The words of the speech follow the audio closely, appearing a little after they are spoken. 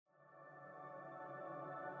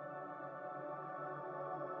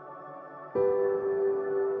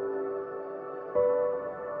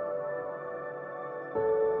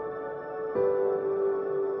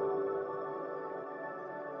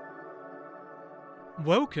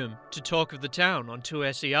Welcome to Talk of the Town on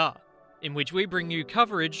 2SER, in which we bring you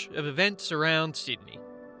coverage of events around Sydney.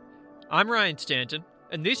 I'm Ryan Stanton,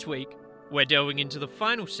 and this week we're delving into the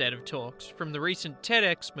final set of talks from the recent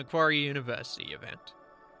TEDx Macquarie University event.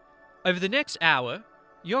 Over the next hour,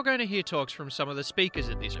 you're going to hear talks from some of the speakers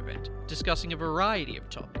at this event, discussing a variety of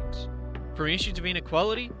topics. From issues of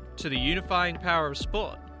inequality to the unifying power of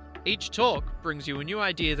sport, each talk brings you a new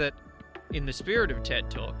idea that, in the spirit of TED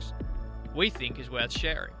Talks, we think is worth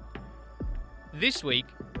sharing. This week,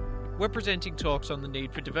 we're presenting talks on the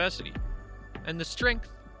need for diversity and the strength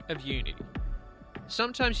of unity.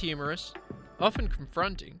 Sometimes humorous, often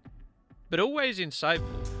confronting, but always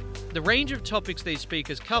insightful. The range of topics these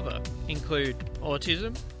speakers cover include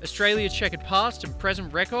autism, Australia's checkered past and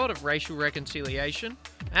present record of racial reconciliation,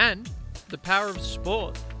 and the power of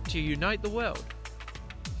sport to unite the world.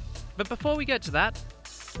 But before we get to that,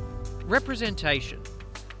 representation.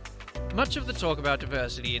 Much of the talk about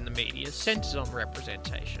diversity in the media centres on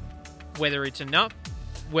representation. Whether it's enough,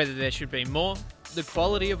 whether there should be more, the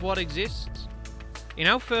quality of what exists. In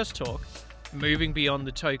our first talk, Moving Beyond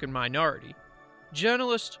the Token Minority,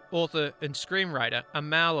 journalist, author and screenwriter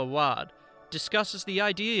Amal Awad discusses the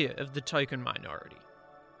idea of the token minority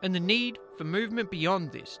and the need for movement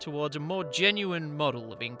beyond this towards a more genuine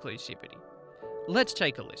model of inclusivity. Let's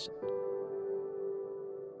take a listen.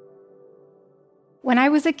 When I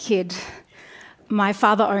was a kid, my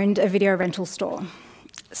father owned a video rental store.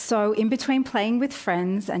 So in between playing with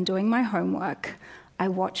friends and doing my homework, I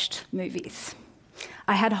watched movies.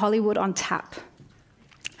 I had Hollywood on tap.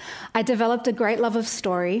 I developed a great love of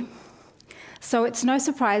story, so it's no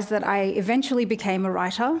surprise that I eventually became a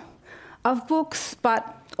writer of books,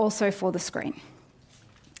 but also for the screen.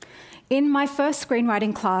 In my first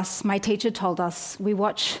screenwriting class, my teacher told us we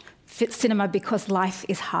watch cinema because life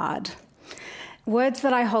is hard. Words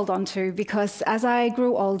that I hold on to because as I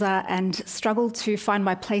grew older and struggled to find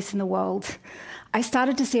my place in the world, I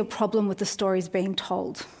started to see a problem with the stories being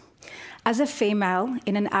told. As a female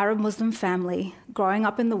in an Arab Muslim family growing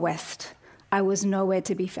up in the West, I was nowhere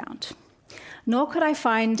to be found. Nor could I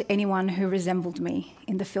find anyone who resembled me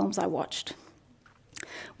in the films I watched.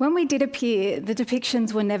 When we did appear, the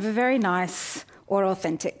depictions were never very nice or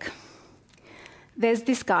authentic. There's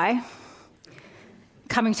this guy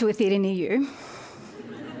coming to a theatre near you.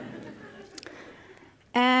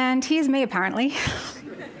 And here's me, apparently.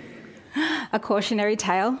 A cautionary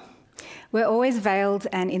tale. We're always veiled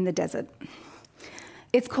and in the desert.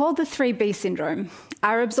 It's called the 3B syndrome.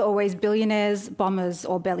 Arabs are always billionaires, bombers,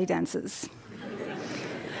 or belly dancers.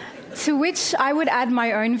 To which I would add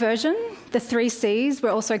my own version. The 3 Cs were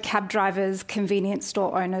also cab drivers, convenience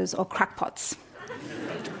store owners, or crackpots.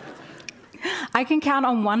 I can count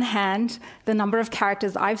on one hand the number of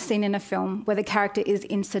characters I've seen in a film where the character is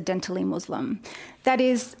incidentally Muslim. That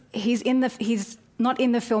is, he's not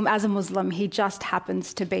in the film as a Muslim, he just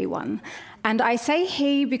happens to be one. And I say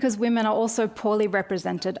he because women are also poorly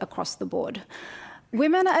represented across the board.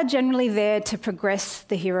 Women are generally there to progress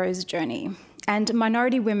the hero's journey, and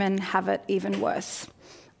minority women have it even worse.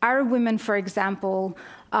 Arab women, for example,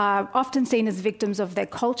 are often seen as victims of their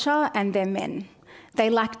culture and their men. They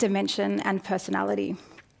lack dimension and personality.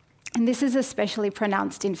 And this is especially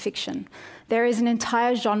pronounced in fiction. There is an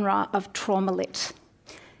entire genre of trauma lit.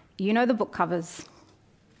 You know the book covers.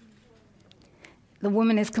 The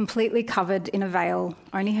woman is completely covered in a veil.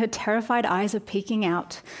 Only her terrified eyes are peeking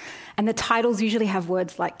out. And the titles usually have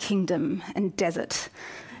words like kingdom and desert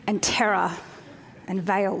and terror and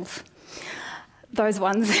veiled. Those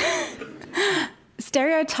ones.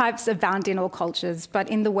 Stereotypes abound in all cultures, but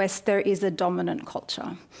in the West there is a dominant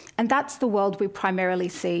culture. And that's the world we primarily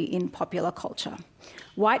see in popular culture.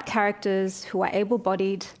 White characters who are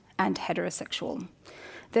able-bodied and heterosexual.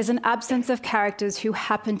 There's an absence of characters who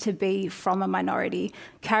happen to be from a minority,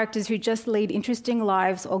 characters who just lead interesting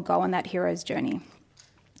lives or go on that hero's journey.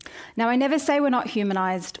 Now, I never say we're not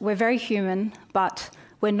humanised. We're very human, but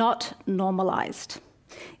we're not normalised.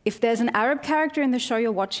 If there's an Arab character in the show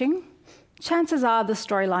you're watching, chances are the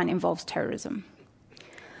storyline involves terrorism.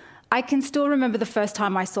 I can still remember the first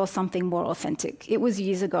time I saw something more authentic. It was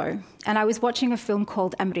years ago, and I was watching a film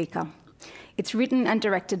called America. It's written and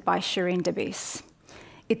directed by Shireen Dabiz.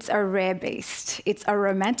 It's a rare beast. It's a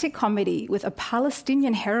romantic comedy with a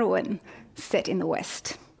Palestinian heroine set in the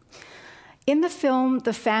West. In the film,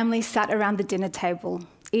 the family sat around the dinner table,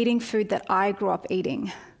 eating food that I grew up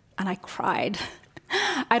eating, and I cried.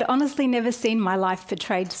 I'd honestly never seen my life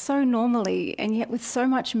portrayed so normally and yet with so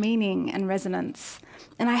much meaning and resonance,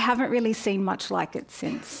 and I haven't really seen much like it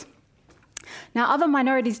since. Now, other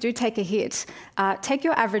minorities do take a hit. Take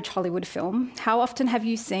your average Hollywood film. How often have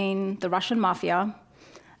you seen the Russian mafia,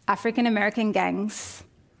 African American gangs,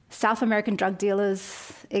 South American drug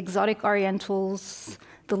dealers, exotic Orientals,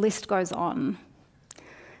 the list goes on.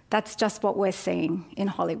 That's just what we're seeing in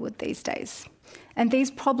Hollywood these days. And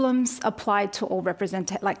these problems apply to all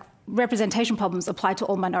representation problems apply to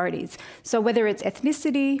all minorities. So whether it's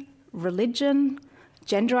ethnicity, religion,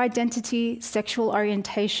 gender identity, sexual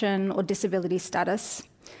orientation, or disability status,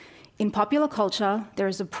 in popular culture, there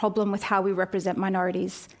is a problem with how we represent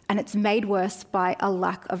minorities, and it's made worse by a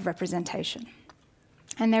lack of representation.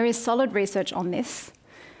 And there is solid research on this.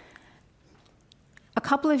 A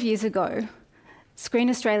couple of years ago, Screen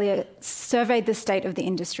Australia surveyed the state of the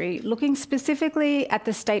industry, looking specifically at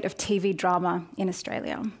the state of TV drama in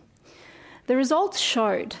Australia. The results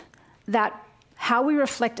showed that how we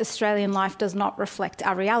reflect Australian life does not reflect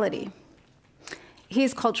our reality.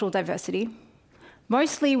 Here's cultural diversity.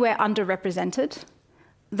 Mostly we're underrepresented.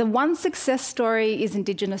 The one success story is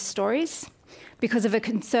Indigenous stories because of a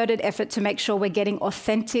concerted effort to make sure we're getting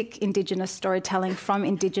authentic Indigenous storytelling from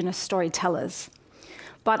Indigenous storytellers.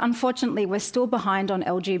 But unfortunately, we're still behind on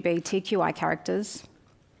LGBTQI characters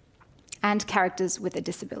and characters with a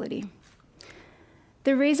disability.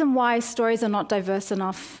 The reason why stories are not diverse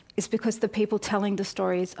enough is because the people telling the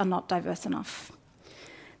stories are not diverse enough.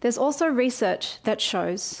 There's also research that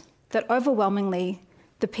shows that overwhelmingly,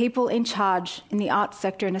 the people in charge in the arts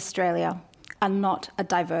sector in Australia are not a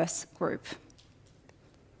diverse group.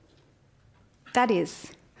 That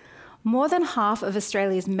is, more than half of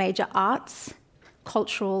Australia's major arts,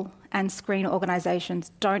 cultural and screen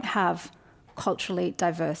organisations don't have culturally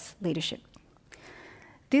diverse leadership.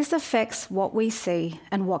 This affects what we see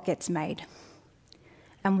and what gets made.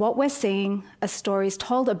 And what we're seeing are stories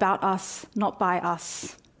told about us, not by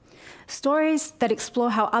us. Stories that explore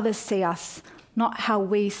how others see us, not how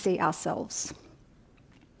we see ourselves.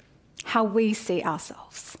 How we see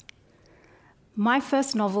ourselves. My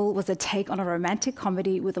first novel was a take on a romantic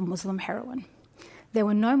comedy with a Muslim heroine. There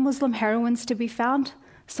were no Muslim heroines to be found,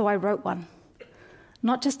 so I wrote one.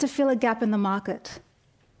 Not just to fill a gap in the market,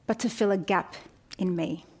 but to fill a gap in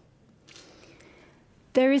me.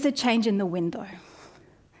 There is a change in the wind, though.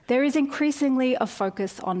 There is increasingly a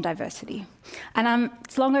focus on diversity. And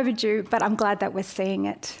it's long overdue, but I'm glad that we're seeing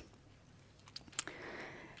it.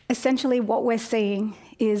 Essentially, what we're seeing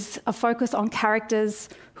is a focus on characters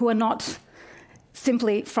who are not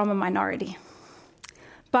simply from a minority.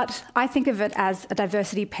 But I think of it as a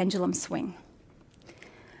diversity pendulum swing.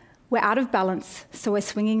 We're out of balance, so we're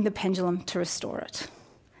swinging the pendulum to restore it.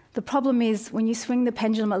 The problem is when you swing the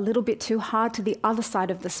pendulum a little bit too hard to the other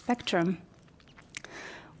side of the spectrum,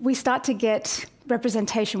 we start to get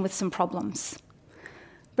representation with some problems.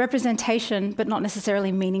 Representation, but not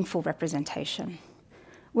necessarily meaningful representation,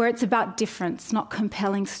 where it's about difference, not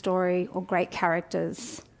compelling story or great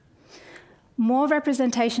characters. More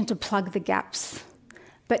representation to plug the gaps,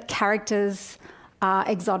 but characters are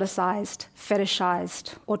exoticized,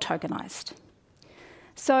 fetishized, or tokenized.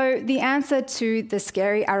 So the answer to the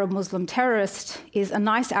scary Arab Muslim terrorist is a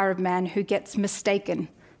nice Arab man who gets mistaken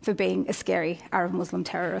for being a scary Arab Muslim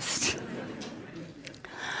terrorist.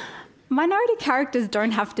 Minority characters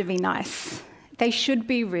don't have to be nice. They should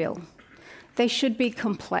be real. They should be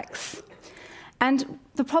complex. And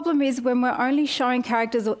the problem is when we're only showing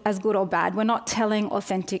characters as good or bad, we're not telling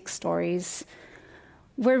authentic stories.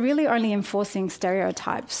 We're really only enforcing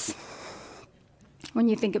stereotypes when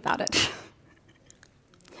you think about it.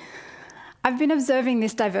 I've been observing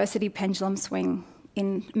this diversity pendulum swing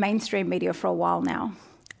in mainstream media for a while now.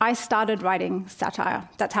 I started writing satire.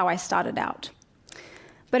 That's how I started out.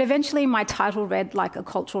 But eventually my title read like a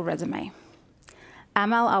cultural resume.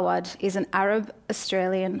 Amal Awad is an Arab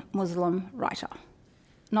Australian Muslim writer,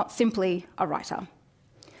 not simply a writer.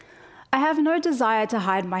 I have no desire to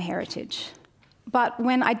hide my heritage, but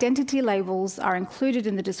when identity labels are included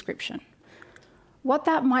in the description, what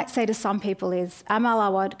that might say to some people is Amal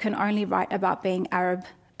Awad can only write about being Arab,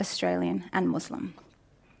 Australian, and Muslim.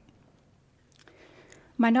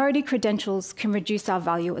 Minority credentials can reduce our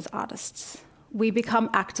value as artists. We become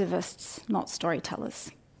activists, not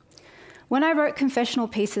storytellers. When I wrote confessional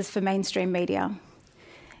pieces for mainstream media,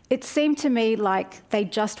 it seemed to me like they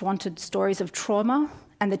just wanted stories of trauma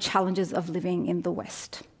and the challenges of living in the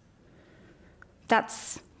West.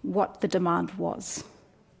 That's what the demand was.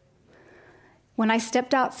 When I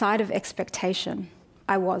stepped outside of expectation,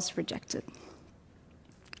 I was rejected.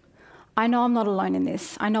 I know I'm not alone in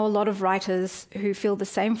this. I know a lot of writers who feel the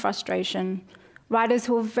same frustration, writers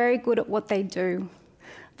who are very good at what they do,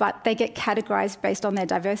 but they get categorised based on their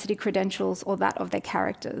diversity credentials or that of their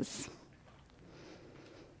characters.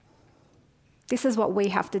 This is what we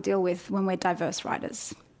have to deal with when we're diverse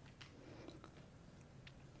writers.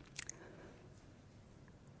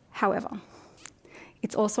 However,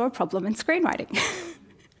 it's also a problem in screenwriting.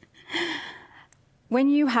 When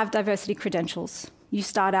you have diversity credentials, you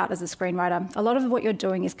start out as a screenwriter, a lot of what you're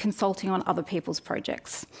doing is consulting on other people's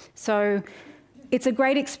projects. So it's a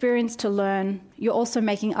great experience to learn. You're also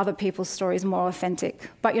making other people's stories more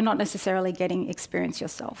authentic, but you're not necessarily getting experience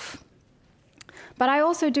yourself. But I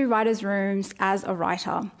also do writers' rooms as a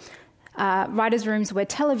writer. Writers' rooms where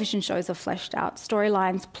television shows are fleshed out,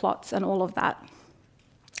 storylines, plots, and all of that.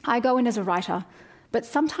 I go in as a writer, but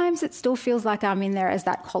sometimes it still feels like I'm in there as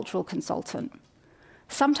that cultural consultant.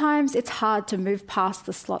 Sometimes it's hard to move past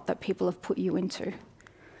the slot that people have put you into.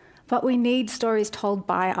 But we need stories told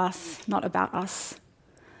by us, not about us.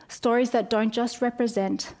 Stories that don't just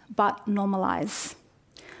represent, but normalise.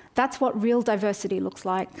 That's what real diversity looks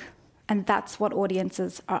like, and that's what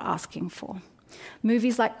audiences are asking for.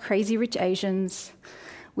 Movies like Crazy Rich Asians,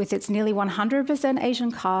 with its nearly 100%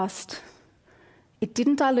 Asian cast, it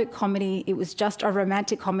didn't dilute comedy, it was just a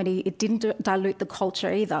romantic comedy, it didn't dilute the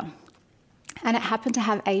culture either. And it happened to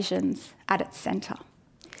have Asians at its centre.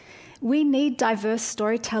 We need diverse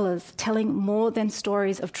storytellers telling more than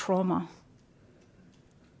stories of trauma.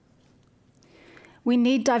 We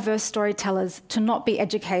need diverse storytellers to not be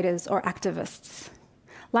educators or activists.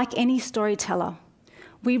 Like any storyteller,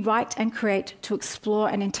 we write and create to explore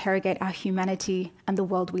and interrogate our humanity and the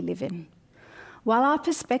world we live in. While our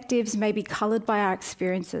perspectives may be coloured by our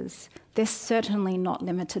experiences, they're certainly not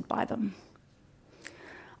limited by them.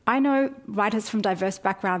 I know writers from diverse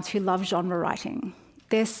backgrounds who love genre writing.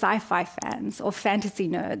 They're sci-fi fans or fantasy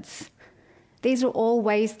nerds. These are all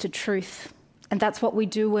ways to truth, and that's what we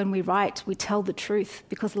do when we write. We tell the truth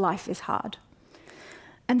because life is hard.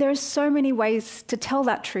 And there are so many ways to tell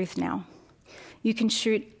that truth now. You can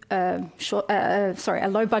shoot a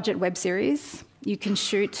low-budget web series. You can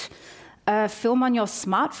shoot a film on your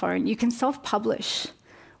smartphone. You can self-publish.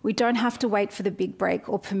 We don't have to wait for the big break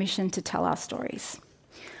or permission to tell our stories.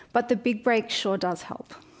 But the big break sure does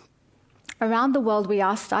help. Around the world, we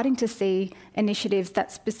are starting to see initiatives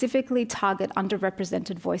that specifically target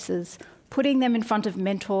underrepresented voices, putting them in front of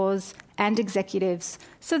mentors and executives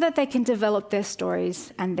so that they can develop their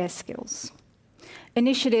stories and their skills.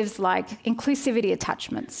 Initiatives like inclusivity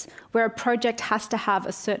attachments, where a project has to have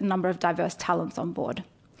a certain number of diverse talents on board.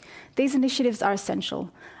 These initiatives are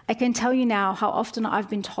essential. I can tell you now how often I've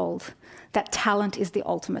been told that talent is the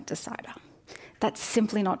ultimate decider. That's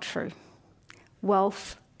simply not true.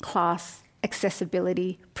 Wealth, class,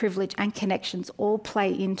 accessibility, privilege, and connections all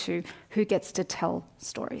play into who gets to tell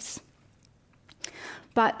stories.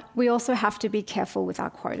 But we also have to be careful with our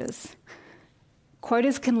quotas.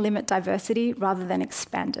 Quotas can limit diversity rather than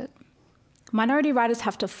expand it. Minority writers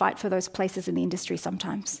have to fight for those places in the industry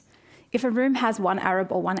sometimes. If a room has one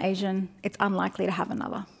Arab or one Asian, it's unlikely to have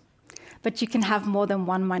another. But you can have more than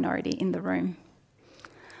one minority in the room.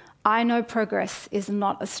 I know progress is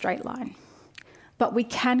not a straight line, but we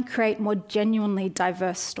can create more genuinely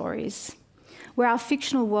diverse stories, where our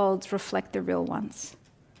fictional worlds reflect the real ones,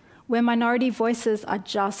 where minority voices are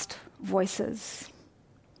just voices,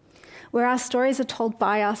 where our stories are told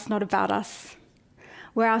by us, not about us,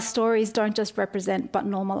 where our stories don't just represent but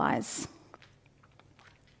normalise.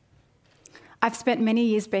 I've spent many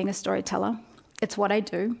years being a storyteller. It's what I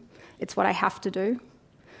do. It's what I have to do.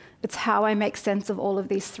 It's how I make sense of all of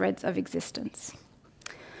these threads of existence.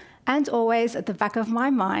 And always at the back of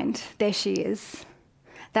my mind, there she is,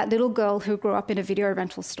 that little girl who grew up in a video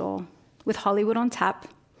rental store with Hollywood on tap,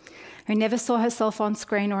 who never saw herself on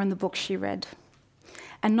screen or in the books she read.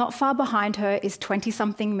 And not far behind her is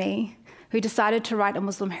 20-something me, who decided to write a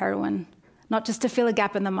Muslim heroine, not just to fill a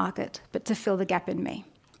gap in the market, but to fill the gap in me.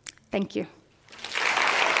 Thank you.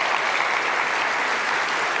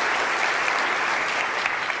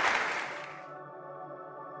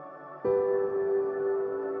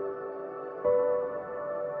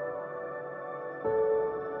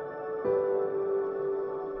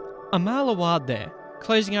 Amal Awad there,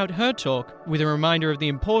 closing out her talk with a reminder of the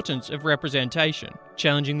importance of representation,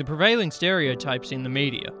 challenging the prevailing stereotypes in the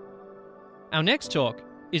media. Our next talk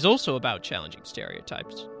is also about challenging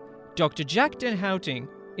stereotypes. Dr. Jack Den Houting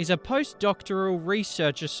is a postdoctoral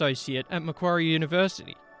research associate at Macquarie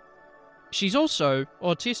University. She's also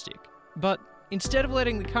autistic, but instead of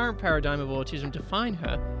letting the current paradigm of autism define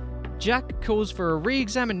her, Jack calls for a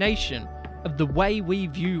re-examination of the way we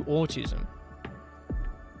view autism.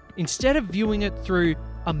 Instead of viewing it through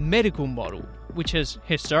a medical model, which has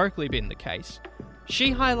historically been the case,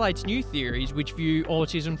 she highlights new theories which view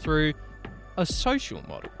autism through a social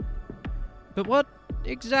model. But what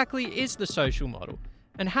exactly is the social model,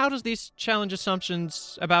 and how does this challenge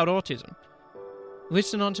assumptions about autism?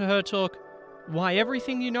 Listen on to her talk why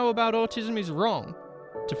everything you know about autism is wrong,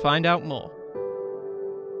 to find out more.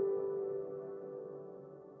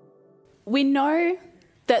 We know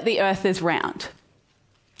that the Earth is round.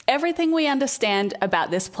 Everything we understand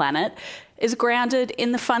about this planet is grounded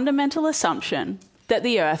in the fundamental assumption that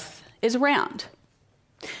the Earth is round.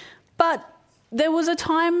 But there was a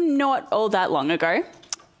time not all that long ago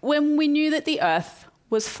when we knew that the Earth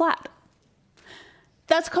was flat.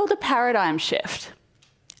 That's called a paradigm shift.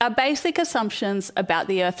 Our basic assumptions about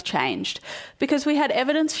the Earth changed because we had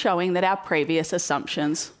evidence showing that our previous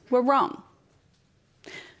assumptions were wrong.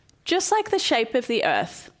 Just like the shape of the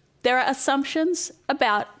Earth, there are assumptions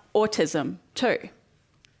about autism too.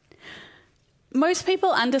 Most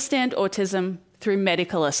people understand autism through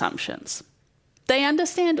medical assumptions. They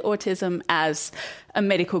understand autism as a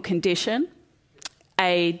medical condition,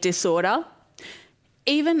 a disorder,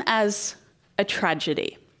 even as a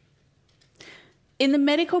tragedy. In the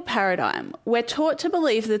medical paradigm, we're taught to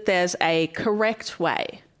believe that there's a correct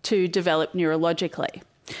way to develop neurologically,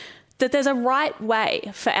 that there's a right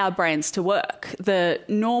way for our brains to work, the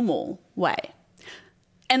normal way,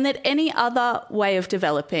 and that any other way of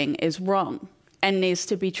developing is wrong and needs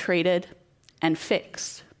to be treated and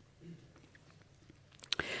fixed.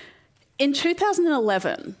 In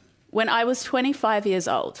 2011, when I was 25 years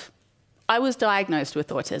old, I was diagnosed with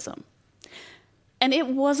autism. And it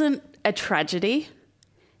wasn't a tragedy.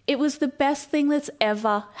 It was the best thing that's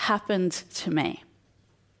ever happened to me.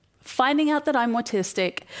 Finding out that I'm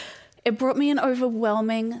autistic, it brought me an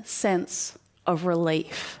overwhelming sense of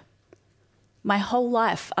relief. My whole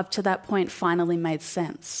life up to that point finally made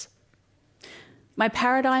sense. My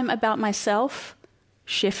paradigm about myself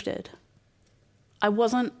shifted. I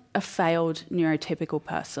wasn't a failed neurotypical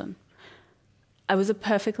person. I was a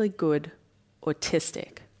perfectly good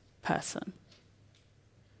autistic person.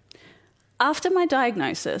 After my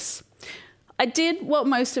diagnosis, I did what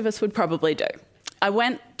most of us would probably do. I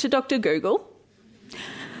went to Dr. Google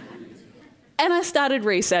and I started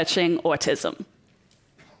researching autism.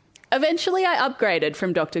 Eventually, I upgraded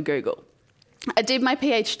from Dr. Google. I did my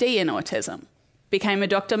PhD in autism, became a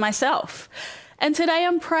doctor myself, and today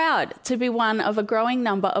I'm proud to be one of a growing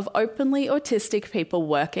number of openly autistic people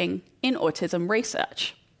working in autism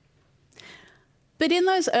research. But in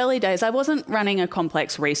those early days, I wasn't running a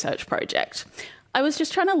complex research project. I was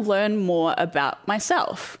just trying to learn more about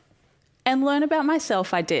myself. And learn about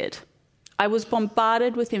myself I did. I was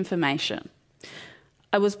bombarded with information.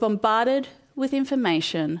 I was bombarded with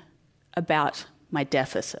information about my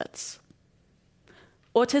deficits.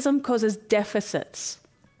 Autism causes deficits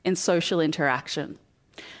in social interaction,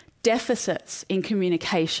 deficits in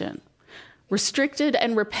communication, restricted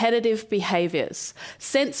and repetitive behaviours,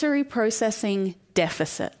 sensory processing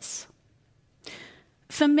deficits.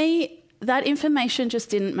 For me, that information just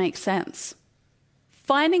didn't make sense.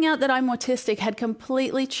 Finding out that I'm autistic had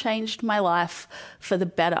completely changed my life for the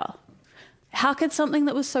better. How could something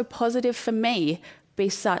that was so positive for me be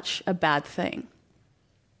such a bad thing?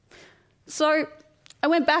 So I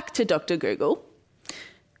went back to Dr. Google,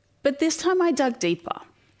 but this time I dug deeper.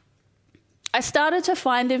 I started to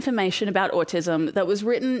find information about autism that was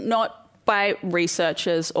written not by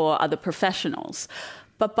researchers or other professionals,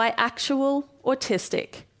 but by actual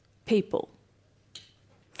autistic people.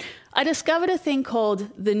 I discovered a thing called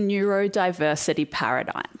the neurodiversity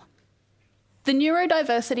paradigm. The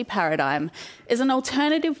neurodiversity paradigm is an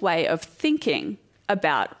alternative way of thinking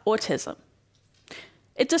about autism.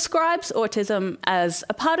 It describes autism as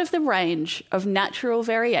a part of the range of natural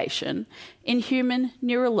variation in human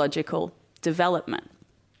neurological development.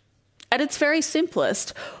 At its very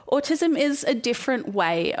simplest, autism is a different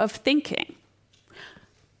way of thinking.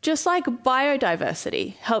 Just like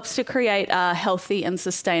biodiversity helps to create a healthy and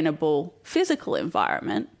sustainable physical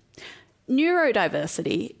environment,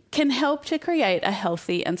 neurodiversity can help to create a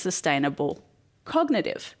healthy and sustainable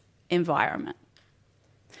cognitive environment.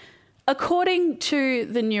 According to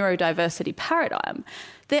the neurodiversity paradigm,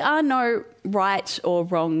 there are no right or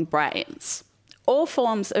wrong brains. All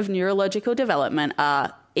forms of neurological development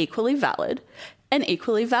are equally valid and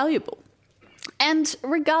equally valuable. And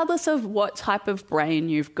regardless of what type of brain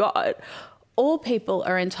you've got, all people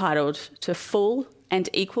are entitled to full and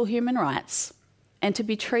equal human rights and to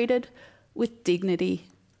be treated with dignity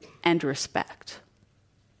and respect.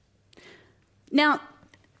 Now,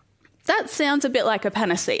 that sounds a bit like a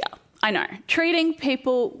panacea. I know, treating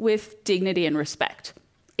people with dignity and respect.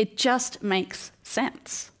 It just makes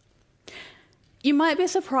sense. You might be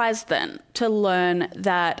surprised then to learn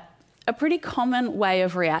that a pretty common way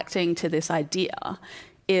of reacting to this idea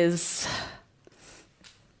is,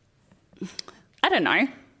 I don't know.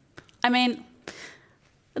 I mean,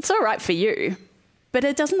 It's all right for you, but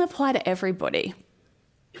it doesn't apply to everybody.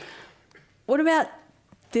 What about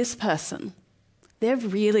this person? They're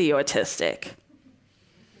really autistic.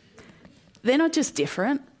 They're not just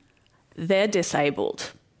different, they're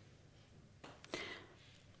disabled.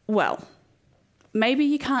 Well, maybe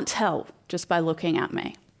you can't tell just by looking at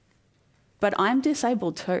me, but I'm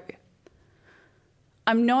disabled too.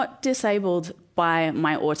 I'm not disabled by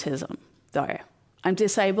my autism, though. I'm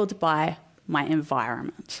disabled by my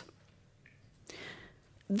environment.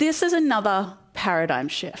 This is another paradigm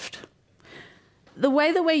shift. The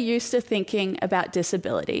way that we're used to thinking about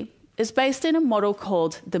disability is based in a model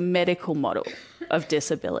called the medical model of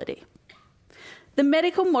disability. The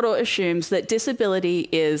medical model assumes that disability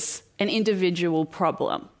is an individual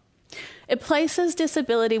problem. It places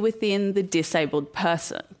disability within the disabled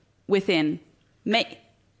person, within me.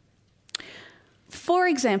 For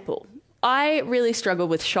example, I really struggle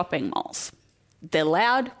with shopping malls. They're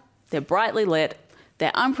loud, they're brightly lit,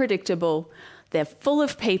 they're unpredictable, they're full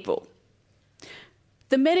of people.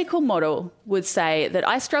 The medical model would say that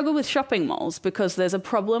I struggle with shopping malls because there's a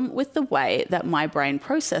problem with the way that my brain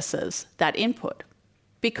processes that input,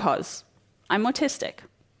 because I'm autistic.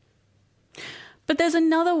 But there's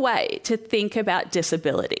another way to think about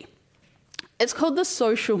disability. It's called the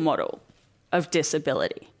social model of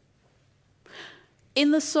disability.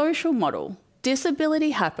 In the social model,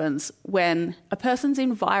 disability happens when a person's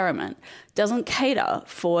environment doesn't cater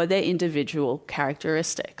for their individual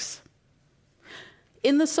characteristics.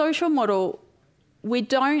 In the social model, we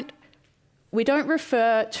don't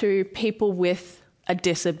refer to people with a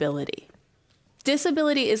disability.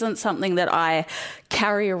 Disability isn't something that I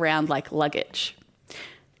carry around like luggage.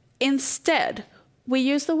 Instead, we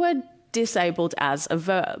use the word disabled as a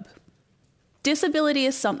verb. Disability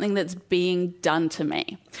is something that's being done to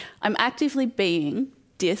me. I'm actively being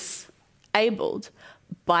disabled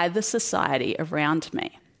by the society around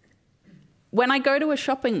me. When I go to a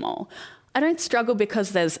shopping mall, I don't struggle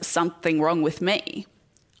because there's something wrong with me.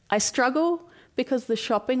 I struggle because the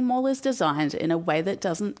shopping mall is designed in a way that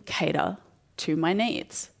doesn't cater to my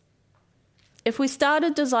needs. If we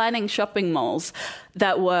started designing shopping malls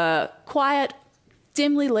that were quiet,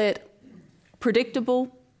 dimly lit,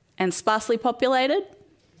 predictable, and sparsely populated,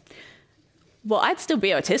 well, I'd still be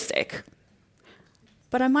autistic,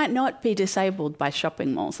 but I might not be disabled by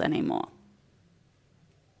shopping malls anymore.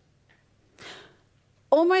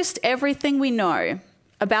 Almost everything we know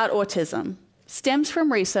about autism stems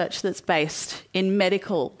from research that's based in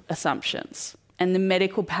medical assumptions and the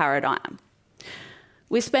medical paradigm.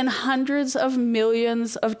 We spend hundreds of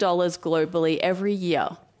millions of dollars globally every year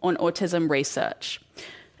on autism research,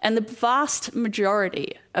 and the vast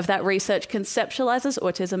majority of that research conceptualizes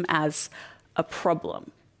autism as a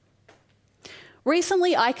problem.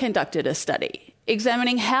 Recently, I conducted a study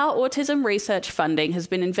examining how autism research funding has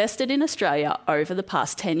been invested in Australia over the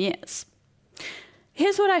past 10 years.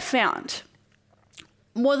 Here's what I found.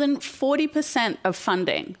 More than 40% of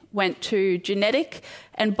funding went to genetic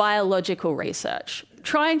and biological research,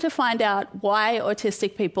 trying to find out why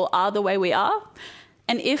autistic people are the way we are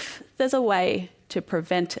and if there's a way to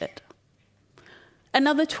prevent it.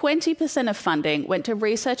 Another 20% of funding went to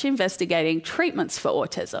research investigating treatments for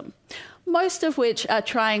autism, most of which are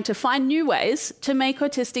trying to find new ways to make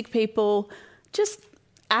autistic people just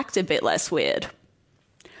act a bit less weird.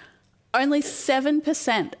 Only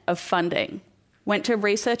 7% of funding went to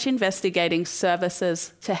research investigating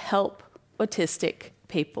services to help autistic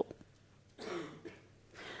people.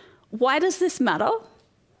 Why does this matter?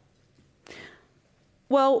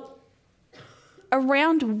 Well,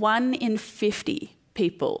 around 1 in 50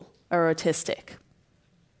 people are autistic.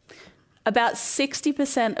 About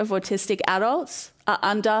 60% of autistic adults are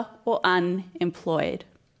under or unemployed.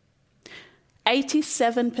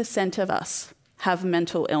 87% of us have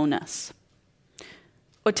mental illness.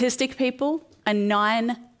 Autistic people are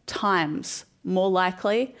 9 times more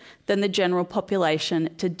likely than the general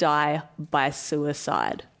population to die by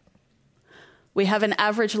suicide. We have an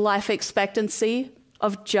average life expectancy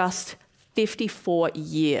of just 54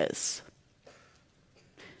 years.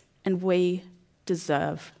 And we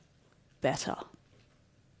deserve better.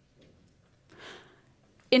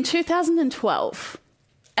 In 2012,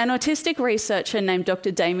 an autistic researcher named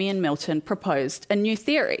Dr. Damien Milton proposed a new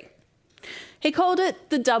theory. He called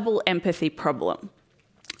it the double empathy problem.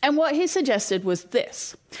 And what he suggested was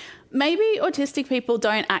this: maybe autistic people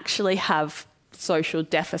don't actually have social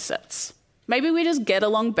deficits. Maybe we just get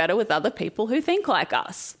along better with other people who think like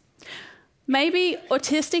us. Maybe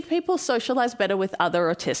autistic people socialise better with other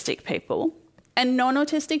autistic people, and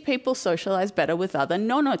non-autistic people socialise better with other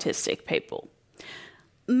non-autistic people.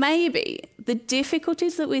 maybe the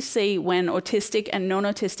difficulties that we see when autistic and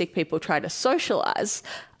non-autistic people try to socialise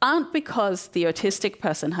aren't because the autistic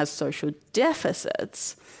person has social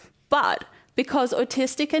deficits, but because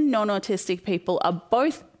autistic and non-autistic people are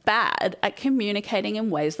both bad at communicating in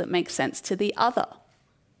ways that make sense to the other.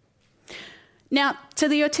 Now, to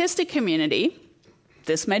the autistic community,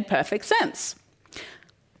 this made perfect sense.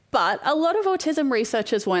 But a lot of autism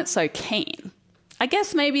researchers weren't so keen. I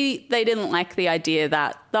guess maybe they didn't like the idea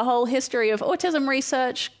that the whole history of autism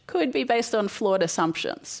research could be based on flawed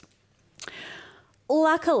assumptions.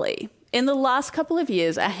 Luckily, in the last couple of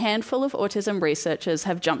years, a handful of autism researchers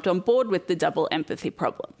have jumped on board with the double empathy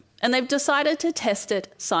problem, and they've decided to test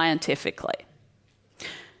it scientifically.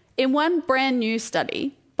 In one brand new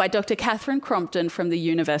study by Dr. Catherine Crompton from the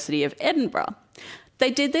University of Edinburgh,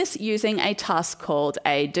 they did this using a task called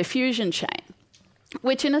a diffusion chain,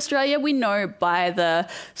 which in Australia we know by the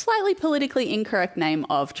slightly politically incorrect name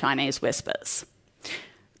of Chinese whispers.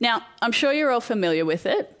 Now, I'm sure you're all familiar with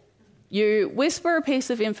it. You whisper a piece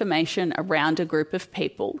of information around a group of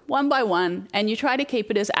people, one by one, and you try to keep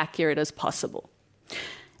it as accurate as possible.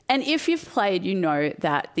 And if you've played, you know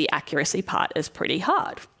that the accuracy part is pretty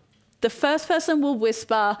hard. The first person will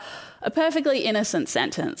whisper a perfectly innocent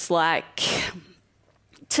sentence like,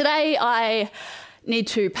 "Today I need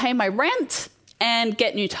to pay my rent and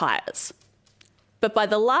get new tyres." But by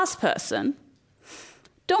the last person,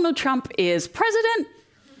 "Donald Trump is president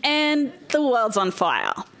and the world's on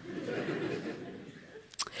fire."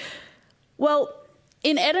 Well,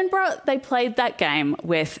 in Edinburgh, they played that game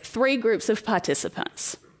with 3 groups of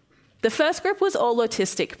participants. The first group was all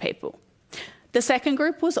autistic people. The second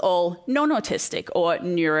group was all non-autistic or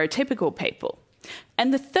neurotypical people.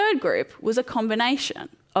 And the third group was a combination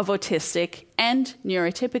of autistic and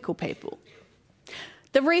neurotypical people.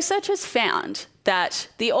 The researchers found that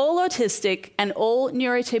the all autistic and all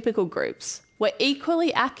neurotypical groups were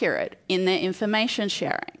equally accurate in their information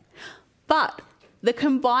sharing, but the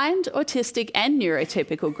combined autistic and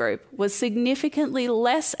neurotypical group was significantly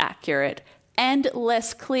less accurate and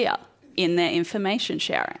less clear in their information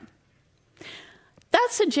sharing. That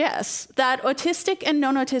suggests that autistic and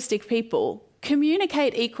non-autistic people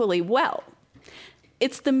communicate equally well.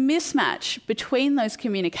 It's the mismatch between those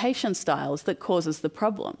communication styles that causes the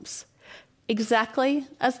problems, exactly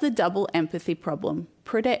as the double empathy problem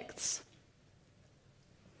predicts.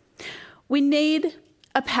 We need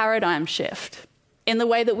a paradigm shift in the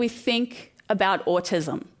way that we think about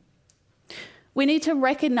autism. We need to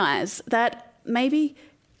recognise that maybe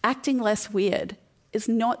acting less weird is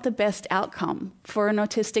not the best outcome for an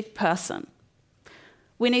autistic person.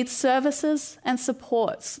 We need services and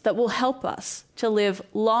supports that will help us to live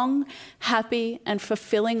long, happy, and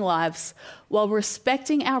fulfilling lives while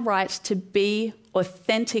respecting our right to be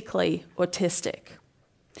authentically autistic.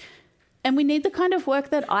 And we need the kind of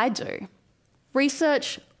work that I do,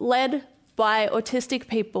 research led by autistic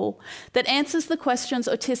people that answers the questions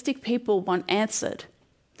autistic people want answered.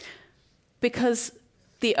 Because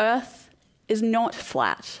the earth is not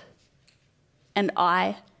flat, and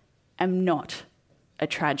I am not a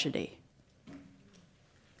tragedy.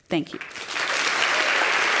 Thank you.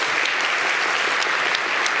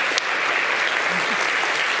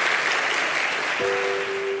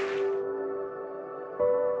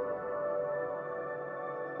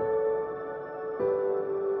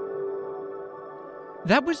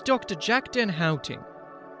 That was Dr. Jack Den Houting,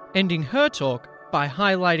 ending her talk by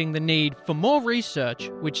highlighting the need for more research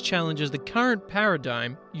which challenges the current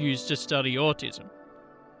paradigm used to study autism.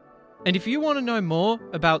 And if you want to know more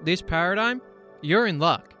about this paradigm, you're in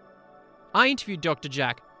luck. I interviewed Dr.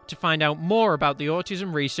 Jack to find out more about the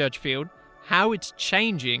autism research field, how it's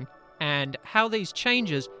changing, and how these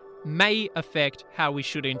changes may affect how we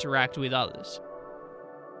should interact with others.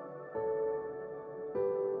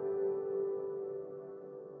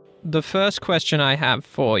 The first question I have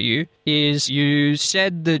for you is, you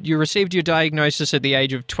said that you received your diagnosis at the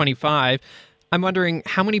age of 25. I'm wondering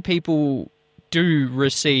how many people do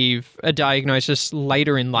receive a diagnosis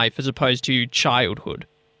later in life as opposed to childhood?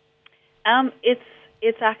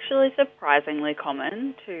 It's actually surprisingly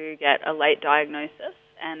common to get a late diagnosis,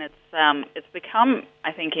 and it's become,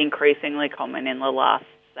 I think, increasingly common in the last,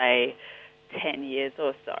 say, 10 years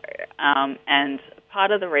or so. And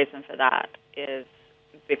part of the reason for that is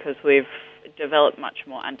because we've developed much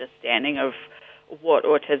more understanding of what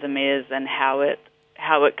autism is and how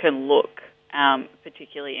it can look,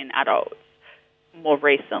 particularly in adults, more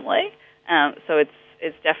recently. So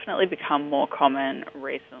it's definitely become more common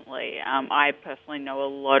recently. I personally know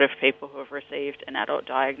a lot of people who have received an adult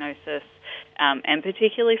diagnosis, and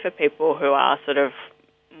particularly for people who are sort of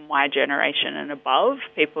my generation and above,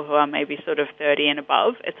 people who are maybe sort of 30 and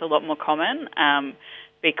above, it's a lot more common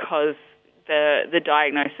because the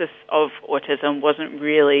diagnosis of autism wasn't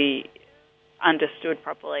really understood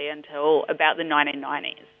properly until about the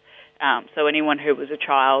 1990s. So anyone who was a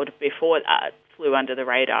child before that flew under the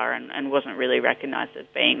radar and wasn't really recognised as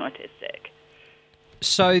being autistic.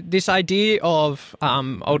 So this idea of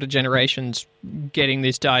older generations getting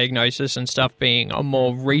this diagnosis and stuff being a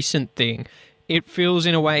more recent thing, it feels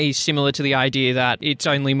in a way similar to the idea that it's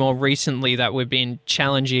only more recently that we've been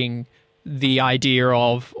challenging the idea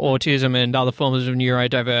of autism and other forms of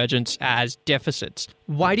neurodivergence as deficits.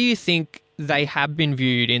 Why do you think they have been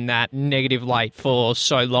viewed in that negative light for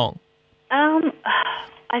so long?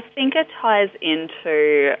 I think it ties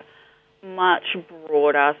into much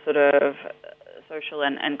broader sort of social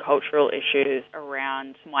and cultural issues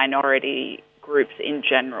around minority groups in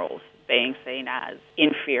general being seen as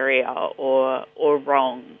inferior or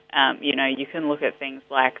wrong. You can look at things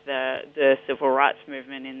like the civil rights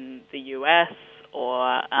movement in the US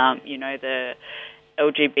or, the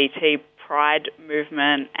LGBT pride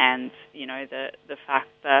movement and, the fact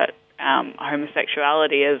that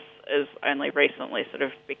homosexuality is only recently sort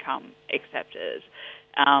of become accepted.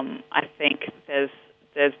 I think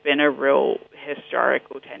there's been a real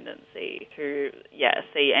historical tendency to,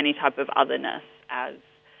 see any type of otherness as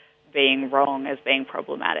being wrong, as being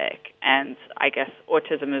problematic. And I guess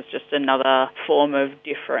autism is just another form of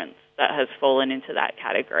difference that has fallen into that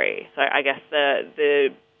category. So I guess the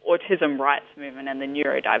autism rights movement and the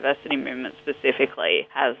neurodiversity movement specifically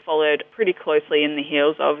has followed pretty closely in the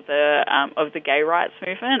heels of the gay rights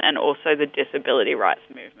movement and also the disability rights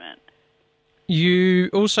movement. You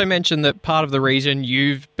also mentioned that part of the reason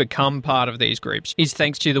you've become part of these groups is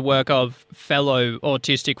thanks to the work of fellow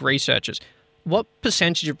autistic researchers. What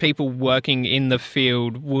percentage of people working in the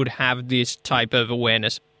field would have this type of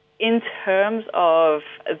awareness? In terms of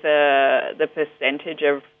the percentage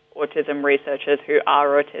of autism researchers who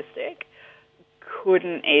are autistic,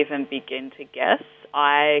 couldn't even begin to guess.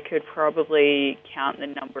 I could probably count the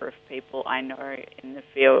number of people I know in the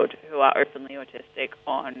field who are openly autistic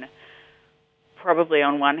probably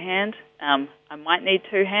on one hand. I might need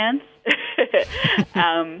two hands.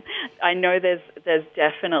 I know there's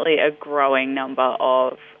definitely a growing number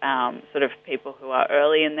of sort of people who are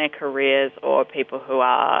early in their careers or people who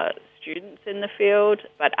are students in the field,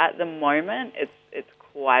 but at the moment it's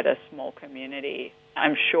quite a small community.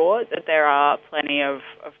 I'm sure that there are plenty of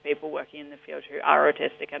people working in the field who are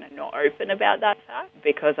autistic and are not open about that fact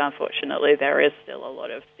because unfortunately there is still a lot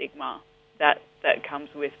of stigma that comes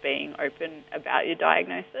with being open about your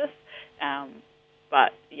diagnosis.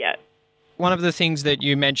 But yeah. One of the things that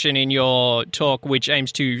you mention in your talk, which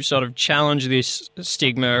aims to sort of challenge this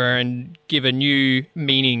stigma and give a new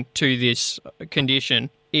meaning to this condition,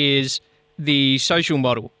 is the social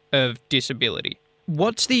model of disability.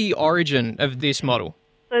 What's the origin of this model?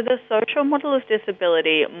 So the social model of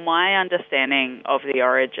disability, my understanding of the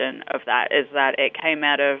origin of that is that it came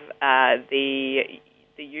out of the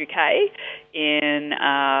UK in,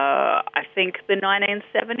 I think, the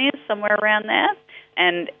 1970s, somewhere around there.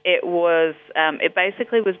 And it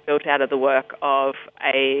basically was built out of the work of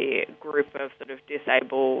a group of sort of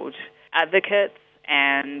disabled advocates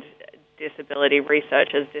and disability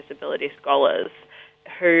researchers, disability scholars,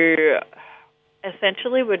 who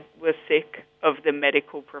essentially were sick of the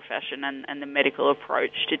medical profession and the medical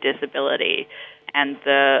approach to disability and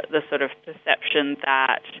the sort of perception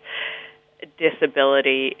that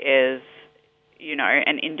disability is,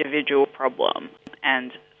 an individual problem.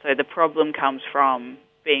 And so the problem comes from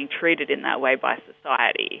being treated in that way by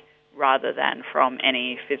society rather than from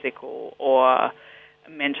any physical or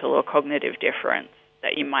mental or cognitive difference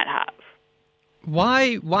that you might have.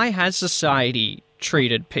 Why has society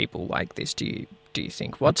treated people like this, do you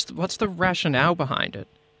think? What's the rationale behind it?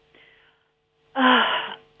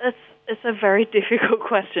 It's a very difficult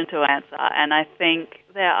question to answer, and I think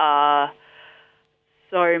there are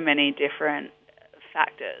so many different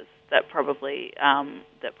factors that probably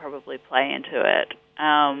play into it.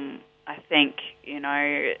 I think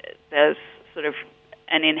there's sort of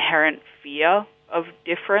an inherent fear of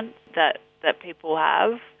difference that people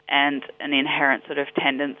have, and an inherent sort of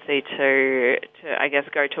tendency to I guess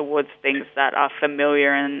go towards things that are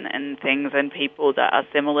familiar and things and people that are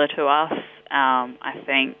similar to us. I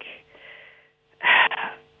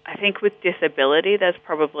think with disability, there's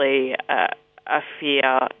probably a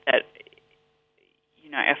fear that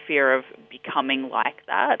a fear of becoming like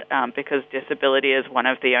that, because disability is one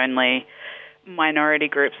of the only minority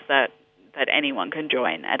groups that anyone can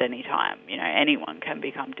join at any time. Anyone can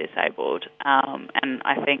become disabled. And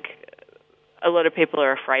I think a lot of people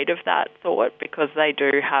are afraid of that thought because they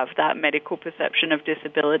do have that medical perception of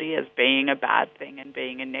disability as being a bad thing and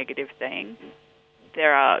being a negative thing.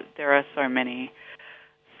 There are so many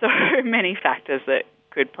factors that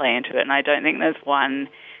could play into it, and I don't think there's one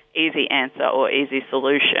easy answer or easy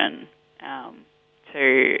solution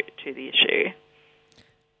to the issue.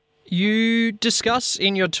 You discuss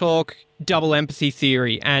in your talk double empathy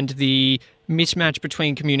theory and the mismatch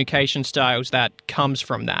between communication styles that comes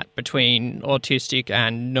from that between autistic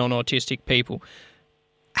and non-autistic people.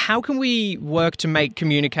 How can we work to make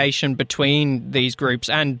communication between these groups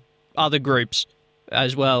and other groups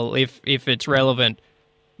as well, if it's relevant,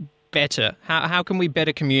 better? How can we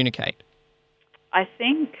better communicate? I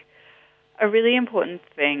think a really important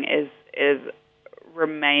thing is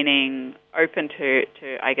remaining open to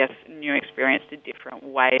I guess new experience, to different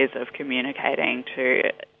ways of communicating, to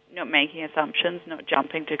not making assumptions, not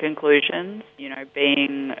jumping to conclusions,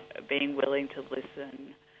 being willing to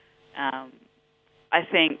listen. I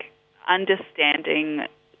think understanding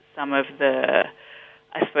some of the,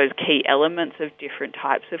 I suppose, key elements of different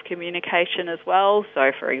types of communication as well.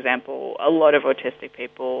 So, for example, a lot of autistic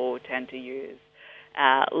people tend to use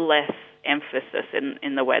less emphasis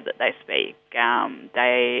in the way that they speak.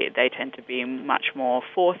 They tend to be much more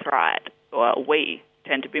forthright, or we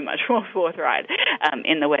tend to be much more forthright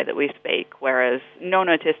in the way that we speak, whereas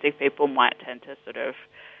non-autistic people might tend to sort of,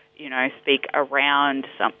 speak around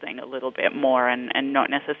something a little bit more and not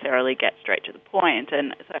necessarily get straight to the point.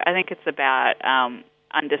 And so I think it's about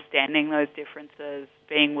understanding those differences,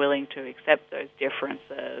 being willing to accept those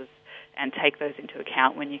differences and take those into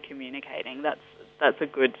account when you're communicating. That's a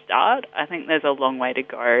good start. I think there's a long way to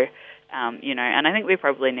go, and I think we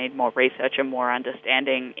probably need more research and more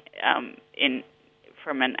understanding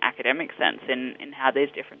from an academic sense in how these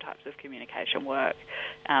different types of communication work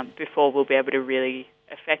before we'll be able to really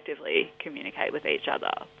effectively communicate with each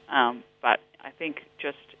other. But I think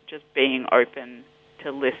just being open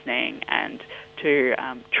to listening and to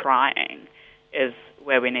trying is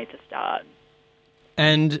where we need to start.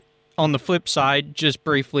 And on the flip side, just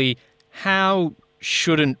briefly, how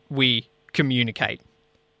shouldn't we communicate?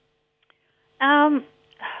 I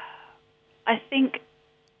think,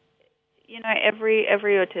 every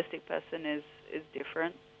autistic person is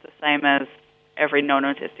different, the same as every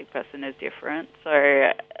non-autistic person is different.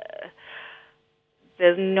 So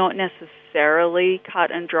there's not necessarily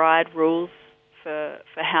cut and dried rules for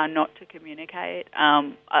how not to communicate,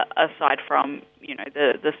 aside from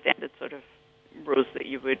the standard sort of rules that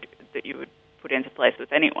you would put into place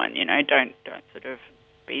with anyone. Don't sort of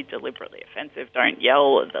be deliberately offensive. Don't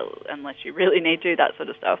yell unless you really need to. That sort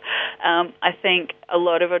of stuff. I think a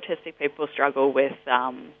lot of autistic people struggle with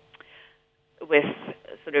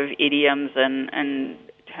sort of idioms and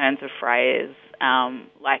turns of phrase,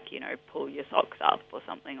 like pull your socks up or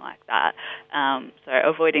something like that. So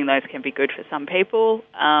avoiding those can be good for some people.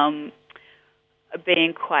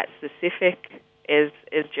 Being quite specific is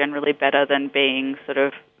generally better than being sort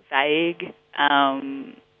of vague.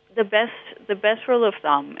 The best rule of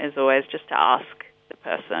thumb is always just to ask the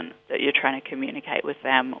person that you're trying to communicate with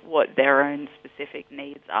them what their own specific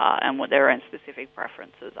needs are and what their own specific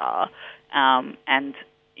preferences are, and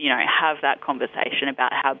have that conversation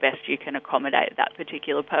about how best you can accommodate that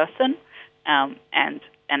particular person, and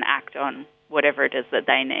act on whatever it is that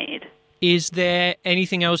they need. Is there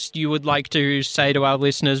anything else you would like to say to our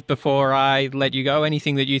listeners before I let you go?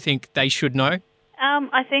 Anything that you think they should know?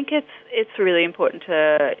 I think it's really important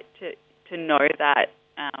to know that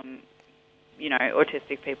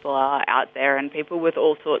autistic people are out there, and people with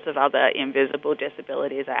all sorts of other invisible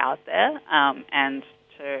disabilities are out there, and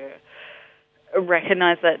to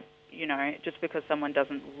recognise that just because someone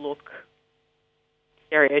doesn't look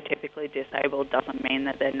stereotypically disabled doesn't mean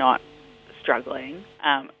that they're not struggling.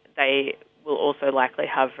 They will also likely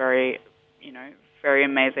have very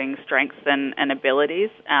amazing strengths and abilities,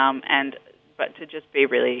 but to just be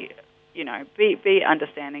really, be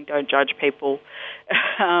understanding, don't judge people,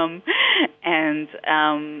 and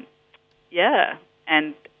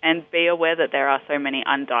be aware that there are so many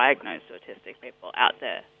undiagnosed autistic people out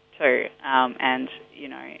there too, and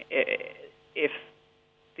if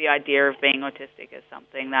the idea of being autistic is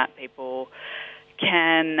something that people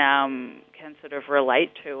can sort of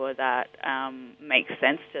relate to, or that makes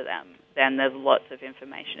sense to them, then there's lots of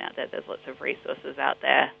information out there, there's lots of resources out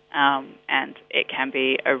there, and it can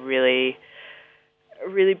be a really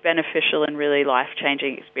beneficial and really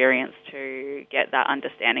life-changing experience to get that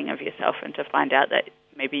understanding of yourself and to find out that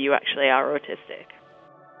maybe you actually are autistic.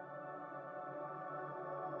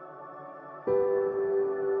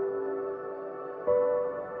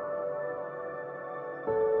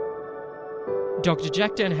 Dr.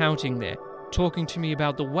 Jack Den Houting there, talking to me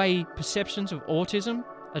about the way perceptions of autism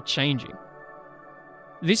are changing.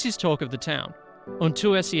 This is Talk of the Town on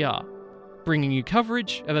 2SER, bringing you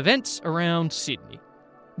coverage of events around Sydney.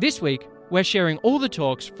 This week, we're sharing all the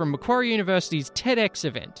talks from Macquarie University's TEDx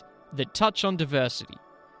event that touch on diversity.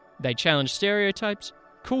 They challenge stereotypes,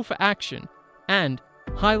 call for action, and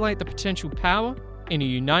highlight the potential power in a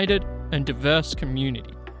united and diverse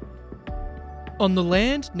community. On the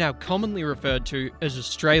land now commonly referred to as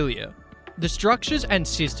Australia, the structures and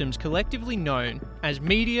systems collectively known as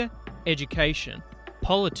media, education,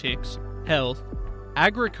 politics, health,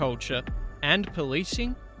 agriculture, and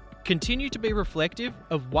policing continue to be reflective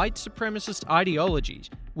of white supremacist ideologies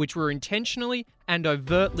which were intentionally and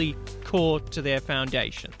overtly core to their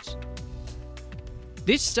foundations.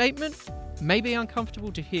 This statement may be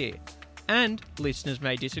uncomfortable to hear, and listeners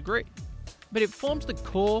may disagree, but it forms the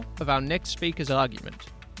core of our next speaker's argument.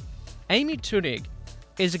 Amy Tunig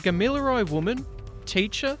is a Gamilaroi woman,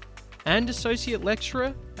 teacher, and associate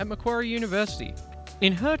lecturer at Macquarie University.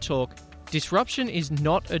 In her talk, Disruption is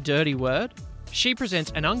Not a Dirty Word, she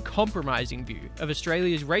presents an uncompromising view of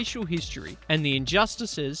Australia's racial history and the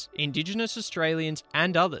injustices Indigenous Australians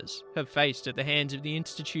and others have faced at the hands of the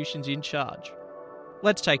institutions in charge.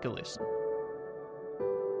 Let's take a listen.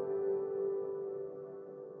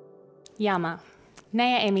 Yama,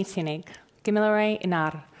 Nea Amy Tunig, Gamilaroi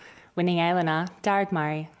Inar, Winningalana, Darag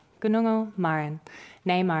Mari, Gunungo Maran,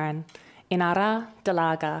 Ne Maran, Inara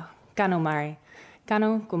Dalaga, Ganu Mari,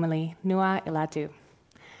 Ganu Gumali, Nua Ilatu.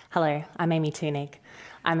 Hello, I'm Amy Tunig.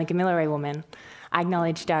 I'm a Gamilaroi woman. I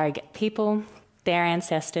acknowledge Darug people, their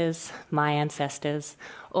ancestors, my ancestors,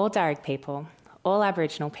 all Darug people, all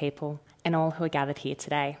Aboriginal people, and all who are gathered here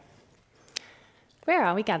today. Where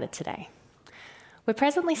are we gathered today? We're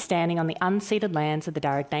presently standing on the unceded lands of the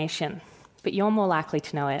Darug Nation, but you're more likely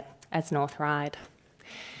to know it as North Ryde.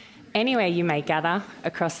 Anywhere you may gather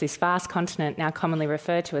across this vast continent now commonly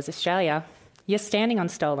referred to as Australia, you're standing on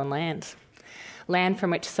stolen land. Land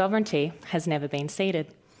from which sovereignty has never been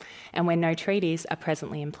ceded, and where no treaties are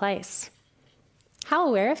presently in place. How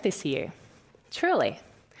aware of this are you? Truly.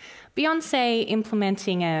 Beyond, say,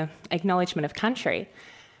 implementing an acknowledgement of country,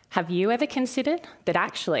 have you ever considered that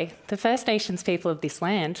actually the First Nations people of this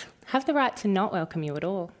land have the right to not welcome you at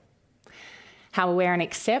all? How aware and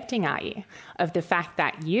accepting are you of the fact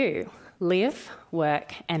that you live,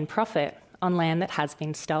 work, and profit on land that has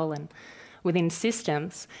been stolen, within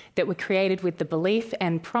systems that were created with the belief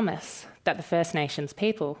and promise that the First Nations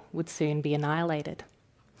people would soon be annihilated?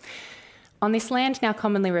 On this land now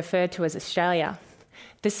commonly referred to as Australia,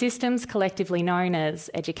 the systems collectively known as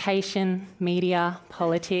education, media,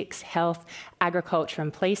 politics, health, agriculture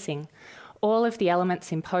and policing, all of the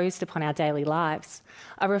elements imposed upon our daily lives,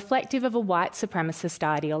 are reflective of a white supremacist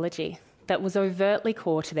ideology that was overtly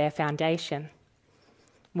core to their foundation.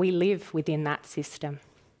 We live within that system.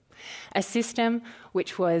 A system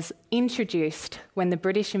which was introduced when the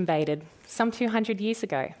British invaded some 200 years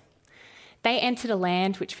ago. They entered a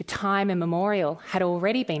land which for time immemorial had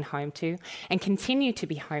already been home to and continued to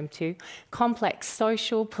be home to complex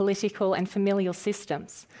social, political and familial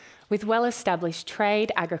systems with well-established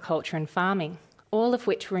trade, agriculture and farming, all of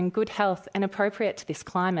which were in good health and appropriate to this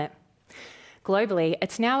climate. Globally,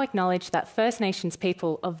 it's now acknowledged that First Nations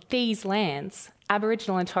people of these lands,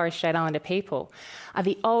 Aboriginal and Torres Strait Islander people, are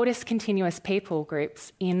the oldest continuous people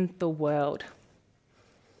groups in the world.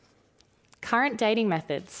 Current dating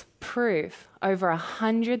methods prove over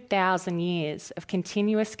 100,000 years of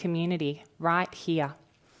continuous community right here.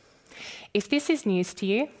 If this is news to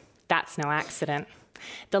you, that's no accident.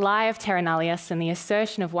 The lie of terra nullius and the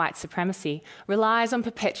assertion of white supremacy relies on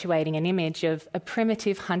perpetuating an image of a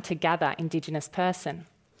primitive hunter-gatherer Indigenous person,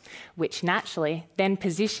 which naturally then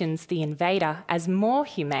positions the invader as more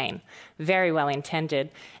humane, very well intended,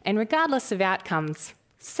 and regardless of outcomes,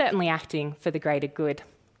 certainly acting for the greater good.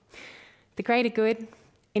 The greater good,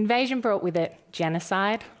 invasion brought with it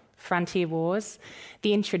genocide, frontier wars,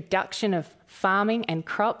 the introduction of farming and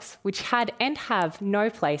crops which had and have no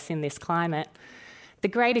place in this climate, the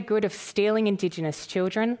greater good of stealing Indigenous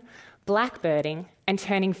children, blackbirding and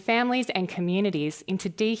turning families and communities into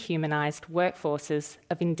dehumanised workforces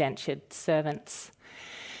of indentured servants.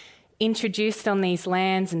 Introduced on these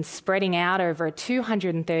lands and spreading out over a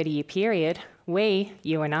 230-year period, we,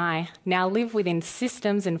 you and I, now live within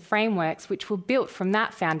systems and frameworks which were built from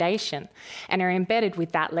that foundation and are embedded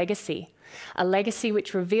with that legacy, a legacy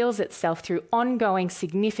which reveals itself through ongoing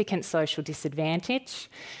significant social disadvantage,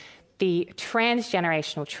 the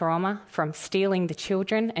transgenerational trauma from stealing the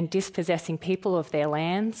children and dispossessing people of their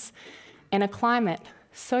lands, and a climate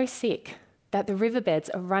so sick that the riverbeds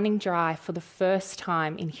are running dry for the first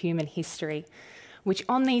time in human history, which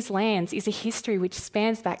on these lands is a history which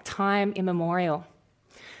spans back time immemorial.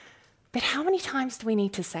 But how many times do we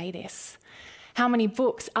need to say this? How many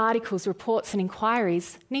books, articles, reports and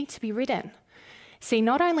inquiries need to be written? See,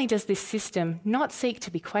 not only does this system not seek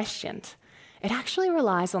to be questioned, it actually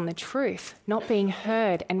relies on the truth not being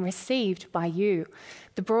heard and received by you,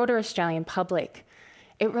 the broader Australian public.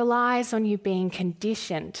 It relies on you being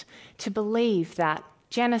conditioned to believe that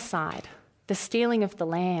genocide, the stealing of the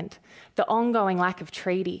land, the ongoing lack of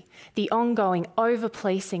treaty, the ongoing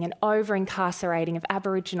over-policing and over-incarcerating of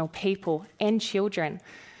Aboriginal people and children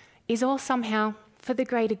is all somehow for the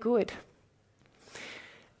greater good.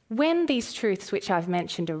 When these truths which I've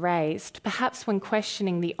mentioned are raised, perhaps when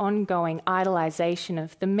questioning the ongoing idolisation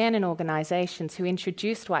of the men and organisations who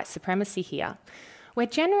introduced white supremacy here, we're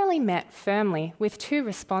generally met firmly with two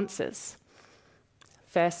responses.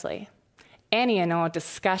 Firstly, any and all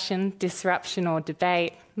discussion, disruption or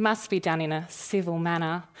debate must be done in a civil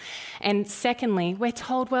manner. And secondly, we're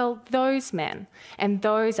told, well, those men and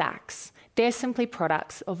those acts, they're simply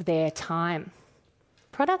products of their time.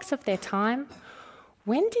 Products of their time?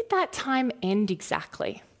 When did that time end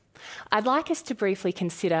exactly? I'd like us to briefly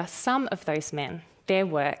consider some of those men, their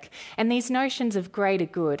work, and these notions of greater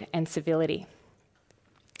good and civility.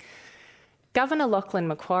 Governor Lachlan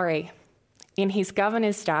Macquarie, in his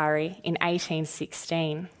governor's diary in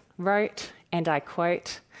 1816, wrote, and I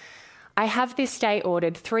quote, "I have this day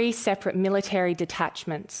ordered 3 separate military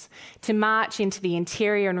detachments to march into the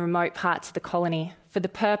interior and remote parts of the colony for the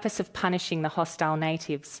purpose of punishing the hostile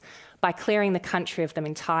natives by clearing the country of them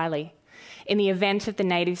entirely. In the event of the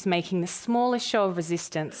natives making the smallest show of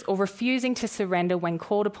resistance or refusing to surrender when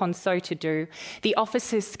called upon so to do, the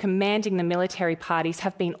officers commanding the military parties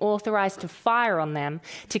have been authorised to fire on them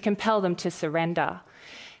to compel them to surrender.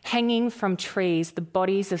 Hanging from trees the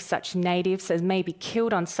bodies of such natives as may be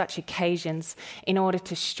killed on such occasions in order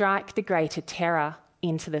to strike the greater terror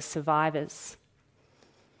into the survivors."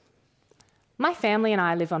 My family and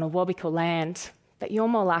I live on a Awabakal land, but you're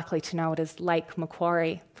more likely to know it as Lake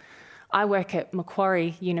Macquarie. I work at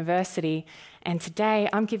Macquarie University, and today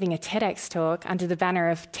I'm giving a TEDx talk under the banner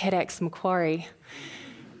of TEDx Macquarie.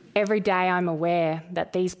 Every day I'm aware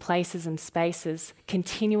that these places and spaces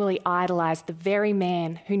continually idolise the very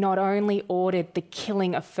man who not only ordered the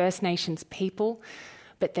killing of First Nations people,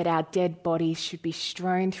 but that our dead bodies should be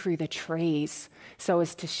strewn through the trees so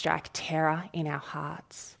as to strike terror in our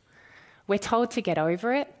hearts. We're told to get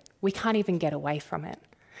over it. We can't even get away from it.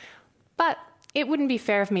 But it wouldn't be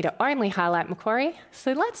fair of me to only highlight Macquarie,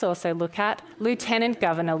 so let's also look at Lieutenant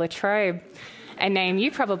Governor Latrobe, a name you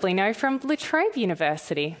probably know from La Trobe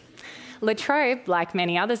University. Latrobe, like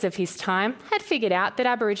many others of his time, had figured out that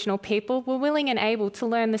Aboriginal people were willing and able to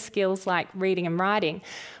learn the skills like reading and writing,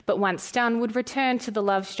 but once done would return to the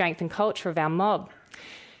love, strength and culture of our mob.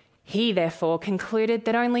 He therefore concluded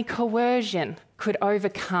that only coercion could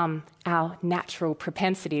overcome our natural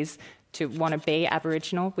propensities to want to be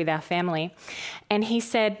Aboriginal with our family. And he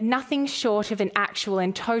said nothing short of an actual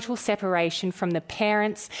and total separation from the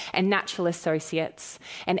parents and natural associates,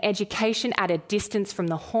 an education at a distance from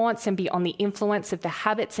the haunts and beyond the influence of the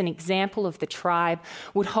habits and example of the tribe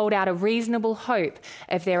would hold out a reasonable hope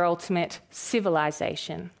of their ultimate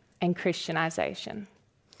civilisation and Christianisation.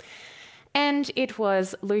 And it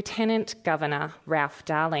was Lieutenant Governor Ralph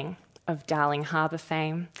Darling of Darling Harbour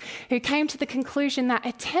fame, who came to the conclusion that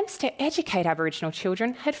attempts to educate Aboriginal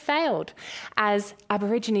children had failed, as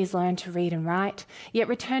Aborigines learned to read and write, yet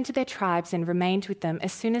returned to their tribes and remained with them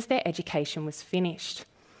as soon as their education was finished.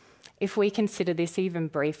 If we consider this even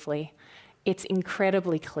briefly, it's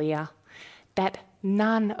incredibly clear that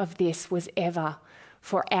none of this was ever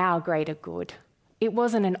for our greater good. It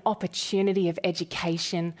wasn't an opportunity of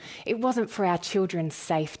education. It wasn't for our children's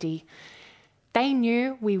safety. They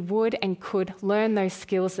knew we would and could learn those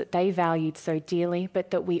skills that they valued so dearly,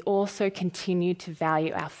 but that we also continued to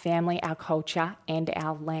value our family, our culture, and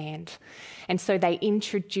our land. And so they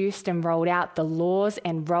introduced and rolled out the laws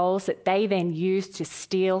and roles that they then used to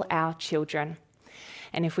steal our children.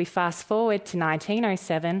 And if we fast forward to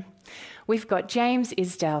 1907, we've got James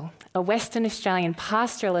Isdell, a Western Australian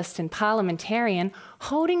pastoralist and parliamentarian,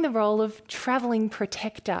 holding the role of travelling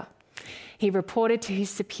protector. He reported to his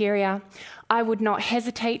superior, "I would not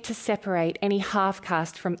hesitate to separate any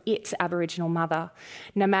half-caste from its Aboriginal mother,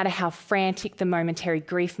 no matter how frantic the momentary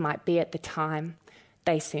grief might be at the time.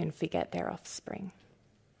 They soon forget their offspring."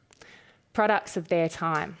 Products of their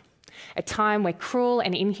time, a time where cruel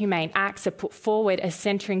and inhumane acts are put forward as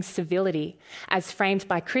centering civility, as framed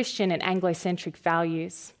by Christian and Anglo-centric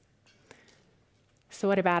values. So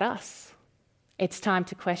what about us? It's time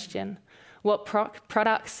to question what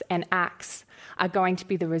products and acts are going to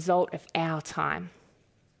be the result of our time.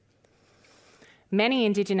 Many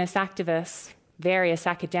Indigenous activists, various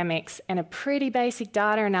academics, and a pretty basic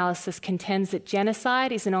data analysis contends that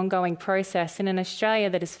genocide is an ongoing process in an Australia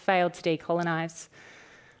that has failed to decolonise.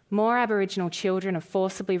 More Aboriginal children are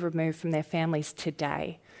forcibly removed from their families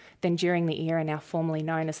today than during the era now formerly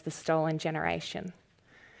known as the Stolen Generation.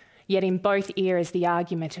 Yet in both eras, the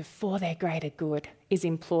argument of for their greater good is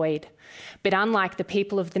employed. But unlike the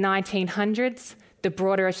people of the 1900s, the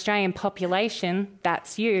broader Australian population,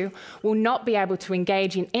 that's you, will not be able to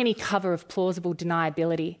engage in any cover of plausible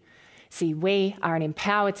deniability. See, we are an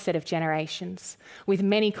empowered set of generations with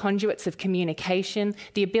many conduits of communication,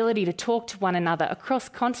 the ability to talk to one another across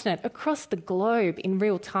continent, across the globe in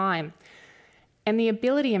real time, and the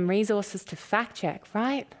ability and resources to fact check,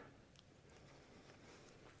 right?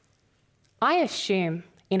 I assume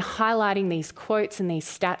in highlighting these quotes and these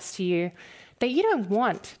stats to you that you don't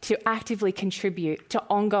want to actively contribute to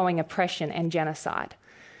ongoing oppression and genocide,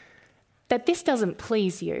 that this doesn't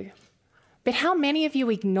please you. But how many of you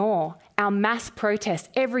ignore our mass protests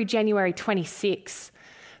every January 26,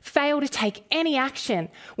 fail to take any action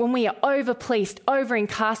when we are over-policed,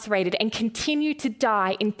 over-incarcerated, and continue to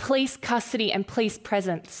die in police custody and police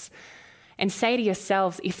presence, and say to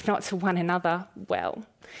yourselves, if not to one another, well,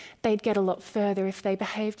 they'd get a lot further if they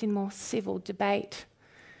behaved in more civil debate.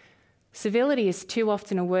 Civility is too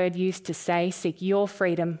often a word used to say, seek your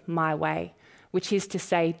freedom my way, which is to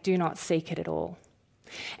say, do not seek it at all.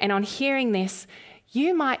 And on hearing this,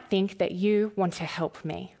 you might think that you want to help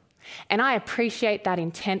me. And I appreciate that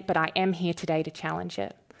intent, but I am here today to challenge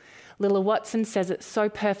it. Lilla Watson says it so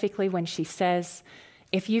perfectly when she says,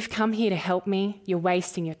 if you've come here to help me, you're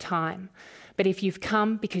wasting your time. But if you've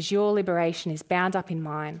come because your liberation is bound up in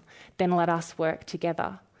mine, then let us work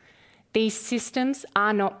together. These systems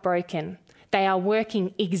are not broken. They are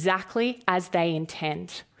working exactly as they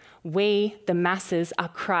intend. We, the masses, are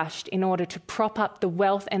crushed in order to prop up the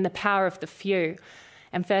wealth and the power of the few.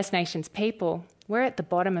 And First Nations people, we're at the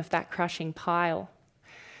bottom of that crushing pile.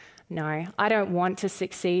 No, I don't want to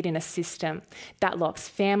succeed in a system that locks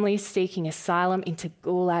families seeking asylum into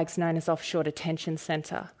gulags known as offshore detention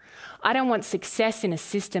centre. I don't want success in a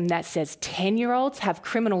system that says 10-year-olds have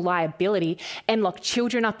criminal liability and lock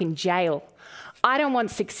children up in jail. I don't want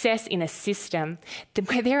success in a system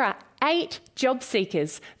where there are 8 job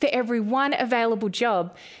seekers for every 1 available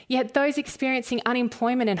job, yet those experiencing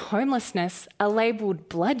unemployment and homelessness are labelled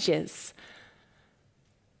bludgers.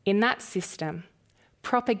 In that system,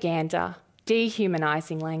 propaganda,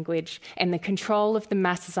 dehumanising language, and the control of the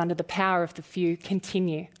masses under the power of the few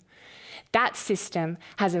continue. That system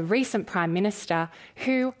has a recent Prime Minister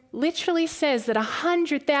who literally says that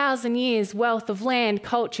 100,000 years' wealth of land,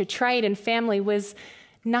 culture, trade and family was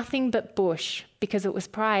nothing but bush because it was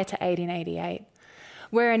prior to 1888.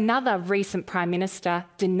 Where another recent Prime Minister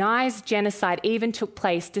denies genocide even took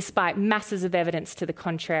place despite masses of evidence to the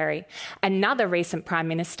contrary. Another recent Prime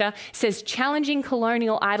Minister says challenging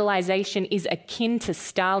colonial idolisation is akin to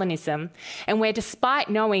Stalinism, and where despite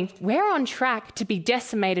knowing we're on track to be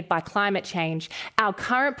decimated by climate change, our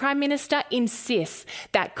current Prime Minister insists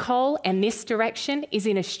that coal and this direction is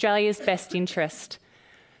in Australia's best interest.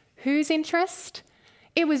 Whose interest?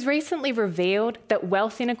 It was recently revealed that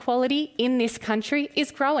wealth inequality in this country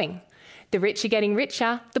is growing. The rich are getting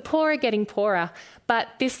richer, the poor are getting poorer, but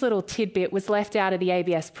this little tidbit was left out of the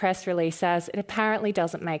ABS press release as it apparently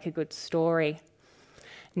doesn't make a good story.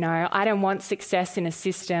 No, I don't want success in a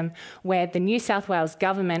system where the New South Wales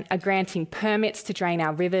government are granting permits to drain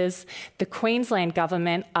our rivers, the Queensland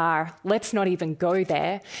government are, let's not even go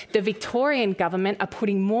there, the Victorian government are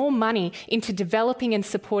putting more money into developing and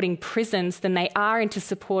supporting prisons than they are into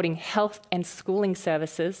supporting health and schooling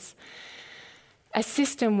services. A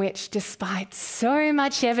system which, despite so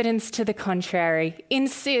much evidence to the contrary,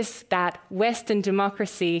 insists that Western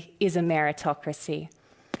democracy is a meritocracy.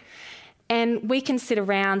 And we can sit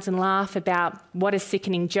around and laugh about what a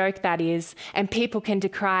sickening joke that is, and people can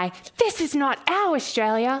decry, this is not our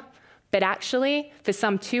Australia. But actually, for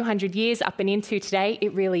some 200 years up and into today,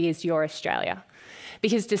 it really is your Australia.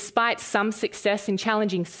 Because despite some success in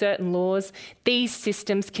challenging certain laws, these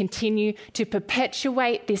systems continue to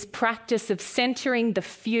perpetuate this practice of centering the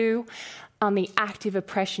few on the active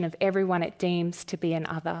oppression of everyone it deems to be an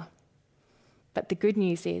other. But the good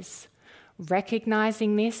news is,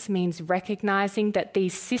 recognising this means recognising that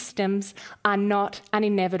these systems are not an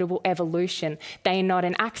inevitable evolution. They are not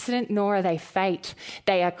an accident, nor are they fate.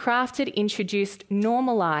 They are crafted, introduced,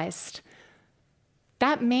 normalised.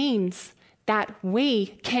 That means that we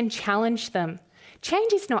can challenge them,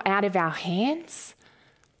 Change is not out of our hands.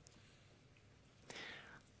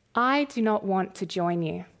 I do not want to join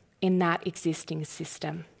you in that existing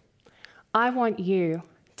system. I want you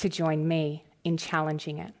to join me in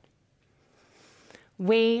challenging it.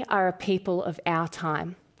 We are a people of our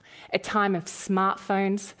time, a time of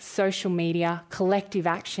smartphones, social media, collective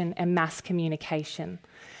action, and mass communication.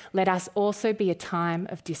 Let us also be a time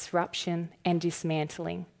of disruption and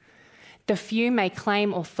dismantling. The few may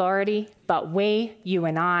claim authority, but we, you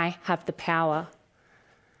and I, have the power.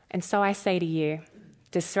 And so I say to you,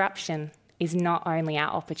 disruption is not only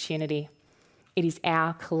our opportunity, it is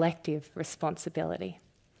our collective responsibility.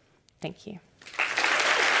 Thank you.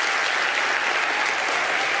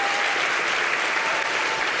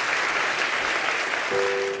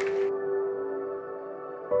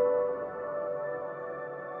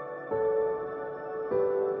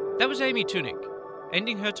 That was Amy Tunick,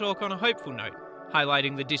 ending her talk on a hopeful note,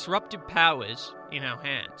 highlighting the disruptive powers in our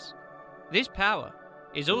hands. This power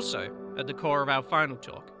is also at the core of our final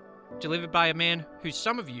talk, delivered by a man who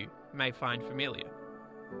some of you may find familiar.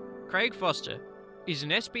 Craig Foster is an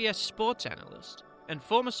SBS sports analyst and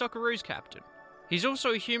former Socceroos captain. He's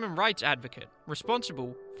also a human rights advocate,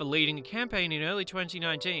 responsible for leading a campaign in early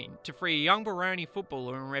 2019 to free a young Bahraini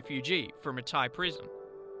footballer and refugee from a Thai prison.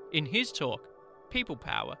 In his talk, People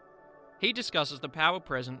Power, he discusses the power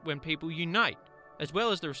present when people unite, as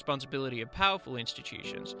well as the responsibility of powerful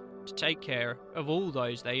institutions to take care of all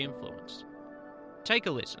those they influence. Take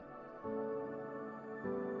a listen.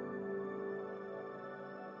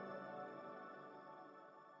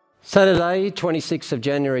 Saturday, 26th of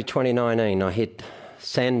January 2019, I hit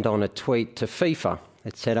send on a tweet to FIFA.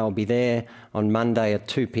 It said I'll be there on Monday at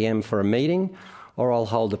 2 p.m. for a meeting, or I'll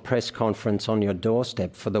hold a press conference on your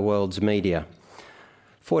doorstep for the world's media.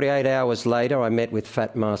 48 hours later, I met with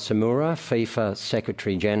Fatma Samura, FIFA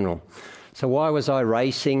Secretary-General. So why was I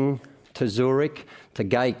racing to Zurich to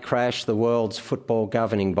gate crash the world's football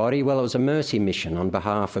governing body? Well, it was a mercy mission on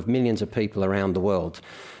behalf of millions of people around the world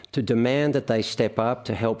to demand that they step up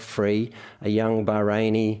to help free a young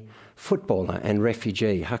Bahraini footballer and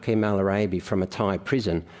refugee, Hakim Al Arabi, from a Thai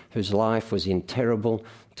prison whose life was in terrible,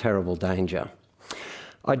 terrible danger.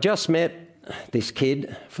 I just met this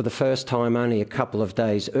kid for the first time only a couple of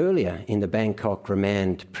days earlier in the Bangkok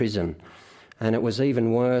remand prison, and it was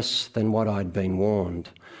even worse than what I'd been warned.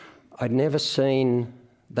 I'd never seen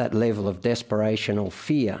that level of desperation or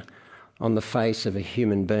fear on the face of a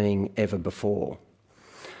human being ever before.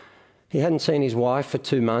 He hadn't seen his wife for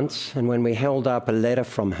 2 months, and when we held up a letter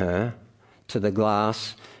from her to the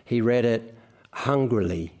glass, he read it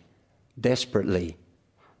hungrily, desperately,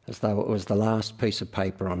 as though it was the last piece of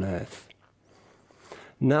paper on earth.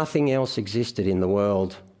 Nothing else existed in the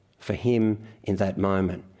world for him in that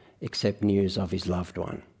moment except news of his loved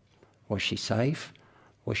one. Was she safe?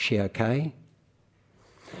 Was she okay?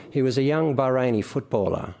 He was a young Bahraini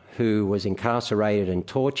footballer who was incarcerated and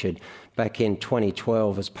tortured back in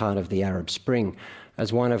 2012 as part of the Arab Spring,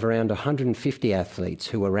 as one of around 150 athletes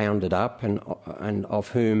who were rounded up and of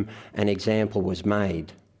whom an example was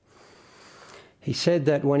made. He said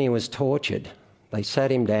that when he was tortured, they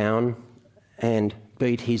sat him down and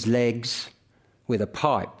beat his legs with a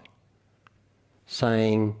pipe,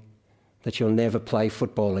 saying that you'll never play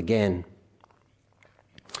football again.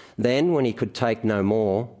 Then, when he could take no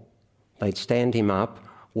more, they'd stand him up,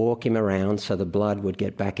 walk him around so the blood would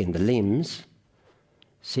get back in the limbs,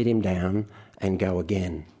 sit him down and go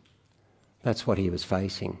again. That's what he was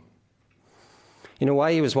facing. In a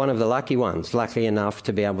way, he was one of the lucky ones, lucky enough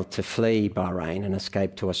to be able to flee Bahrain and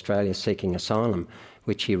escape to Australia seeking asylum,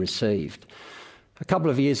 which he received. A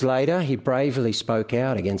couple of years later, he bravely spoke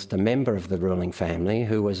out against a member of the ruling family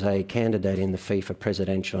who was a candidate in the FIFA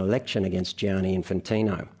presidential election against Gianni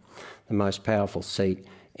Infantino, the most powerful seat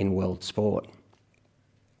in world sport.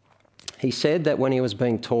 He said that when he was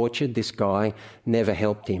being tortured, this guy never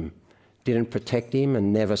helped him, didn't protect him,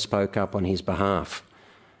 and never spoke up on his behalf.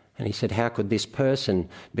 And he said, how could this person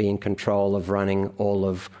be in control of running all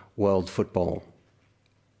of world football?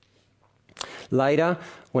 Later,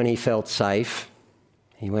 when he felt safe,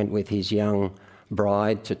 he went with his young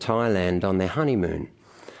bride to Thailand on their honeymoon,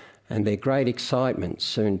 and their great excitement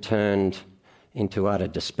soon turned into utter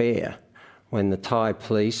despair when the Thai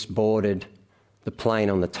police boarded the plane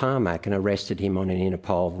on the tarmac and arrested him on an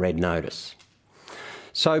Interpol red notice.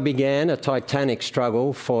 So began a titanic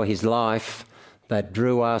struggle for his life that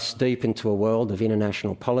drew us deep into a world of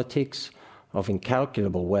international politics, of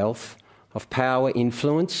incalculable wealth, of power,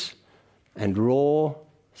 influence, and raw,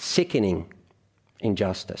 sickening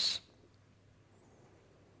injustice.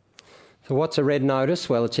 So what's a red notice?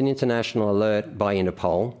 Well, it's an international alert by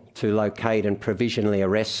Interpol to locate and provisionally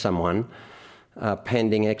arrest someone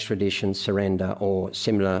pending extradition, surrender or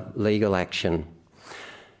similar legal action.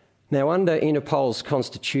 Now, under Interpol's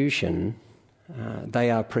constitution, they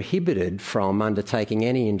are prohibited from undertaking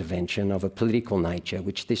any intervention of a political nature,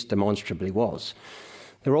 which this demonstrably was.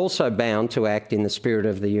 They're also bound to act in the spirit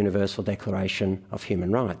of the Universal Declaration of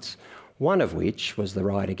Human Rights, one of which was the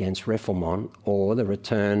right against refoulement, or the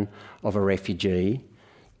return of a refugee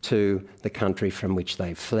to the country from which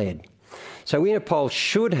they've fled. So Interpol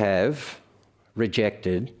should have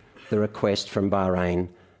rejected the request from Bahrain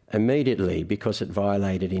immediately because it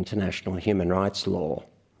violated international human rights law.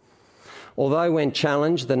 Although when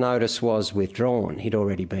challenged, the notice was withdrawn. He'd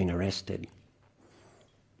already been arrested.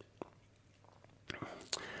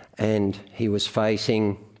 And he was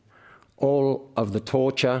facing all of the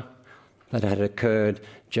torture that had occurred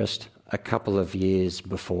just a couple of years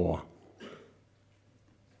before.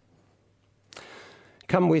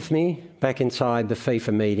 Come with me back inside the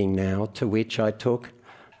FIFA meeting now, to which I took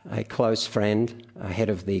a close friend, head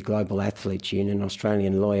of the Global Athletes Union,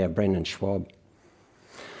 Australian lawyer Brendan Schwab.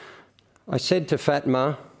 I said to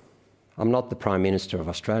Fatma, I'm not the Prime Minister of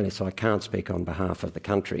Australia, so I can't speak on behalf of the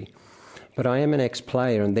country, but I am an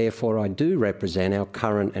ex-player and therefore I do represent our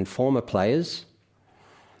current and former players,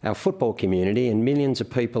 our football community and millions of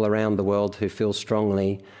people around the world who feel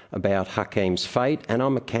strongly about Hakeem's fate, and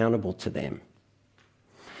I'm accountable to them.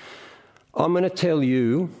 I'm going to tell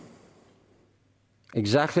you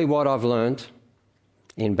exactly what I've learnt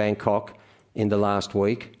in Bangkok in the last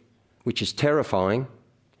week, which is terrifying.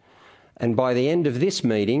 And by the end of this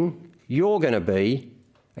meeting, you're going to be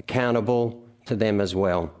accountable to them as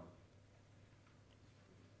well.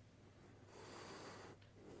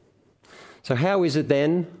 So how is it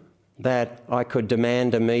then that I could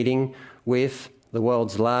demand a meeting with the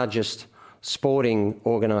world's largest sporting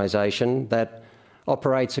organisation that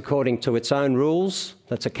operates according to its own rules,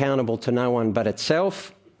 that's accountable to no one but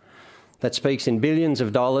itself, that speaks in billions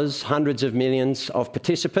of dollars, hundreds of millions of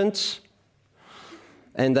participants,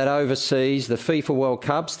 and that oversees the FIFA World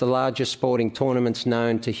Cups, the largest sporting tournaments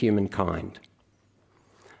known to humankind?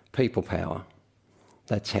 People power.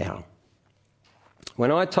 That's how.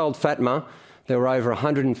 When I told Fatma there were over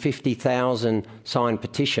 150,000 signed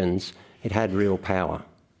petitions, it had real power.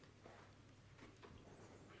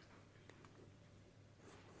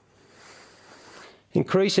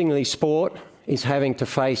 Increasingly, sport is having to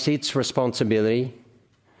face its responsibility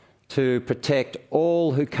to protect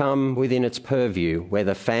all who come within its purview,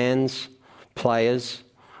 whether fans, players,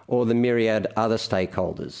 or the myriad other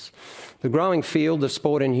stakeholders. The growing field of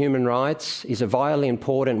sport and human rights is a vitally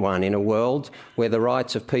important one in a world where the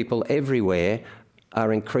rights of people everywhere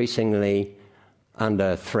are increasingly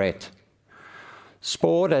under threat.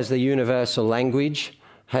 Sport, as the universal language,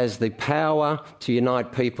 has the power to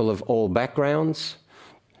unite people of all backgrounds,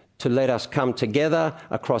 to let us come together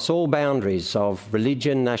across all boundaries of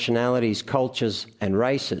religion, nationalities, cultures and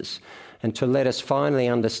races, and to let us finally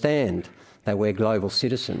understand that we're global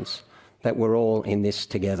citizens, that we're all in this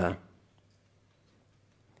together.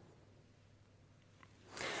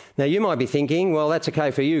 Now, you might be thinking, well, that's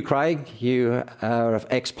okay for you, Craig. You are an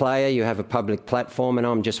ex-player, you have a public platform, and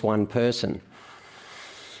I'm just one person.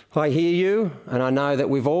 I hear you, and I know that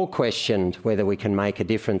we've all questioned whether we can make a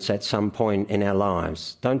difference at some point in our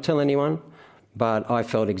lives. Don't tell anyone, but I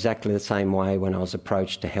felt exactly the same way when I was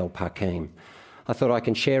approached to help Hakeem. I thought I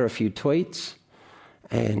can share a few tweets,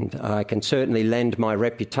 and I can certainly lend my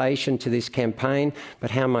reputation to this campaign,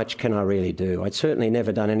 but how much can I really do? I'd certainly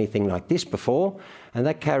never done anything like this before, and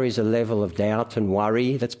that carries a level of doubt and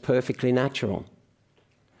worry that's perfectly natural.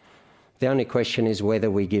 The only question is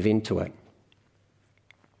whether we give in to it.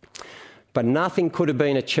 But nothing could have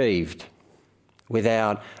been achieved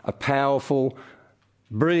without a powerful,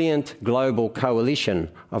 brilliant global coalition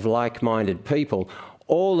of like-minded people,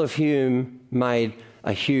 all of whom made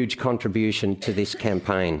a huge contribution to this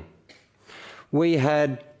campaign. We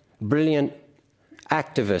had brilliant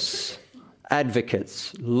activists,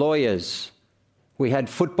 advocates, lawyers. We had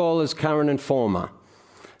footballers, current and former.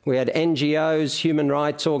 We had NGOs, human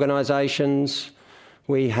rights organisations.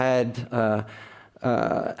 We had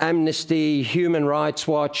Amnesty, Human Rights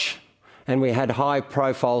Watch, and we had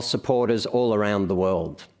high-profile supporters all around the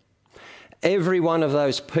world. Every one of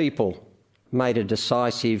those people made a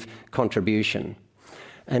decisive contribution,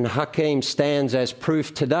 and Hakeem stands as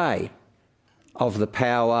proof today of the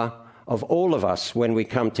power of all of us when we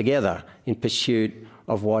come together in pursuit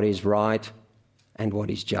of what is right and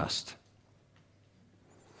what is just.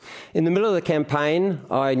 In the middle of the campaign,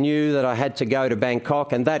 I knew that I had to go to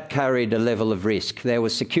Bangkok, and that carried a level of risk. There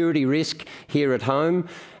was security risk here at home,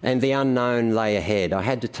 and the unknown lay ahead. I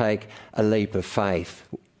had to take a leap of faith,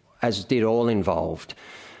 as did all involved.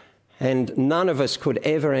 And none of us could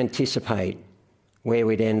ever anticipate where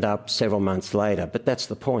we'd end up several months later. But that's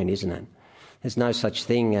the point, isn't it? There's no such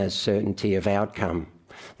thing as certainty of outcome.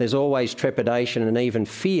 There's always trepidation and even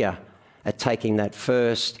fear at taking that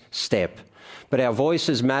first step. But our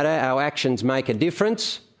voices matter, our actions make a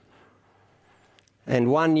difference. And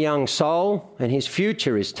one young soul and his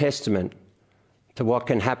future is testament to what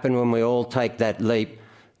can happen when we all take that leap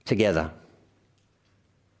together.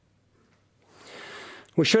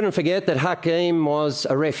 We shouldn't forget that Hakeem was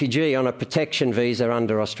a refugee on a protection visa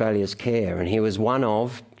under Australia's care, and he was one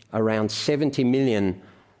of around 70 million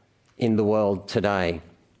in the world today.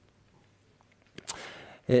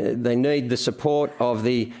 They need the support of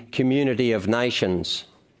the community of nations.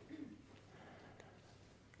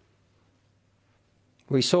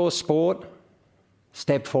 We saw sport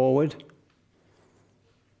step forward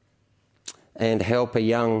and help a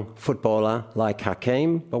young footballer like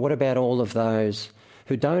Hakeem, but what about all of those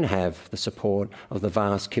who don't have the support of the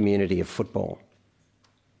vast community of football?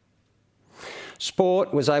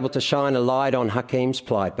 Sport was able to shine a light on Hakeem's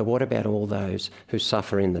plight, but what about all those who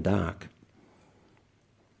suffer in the dark?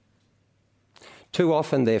 Too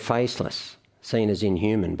often they're faceless, seen as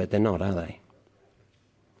inhuman, but they're not, are they?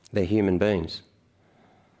 They're human beings.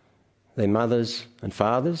 They're mothers and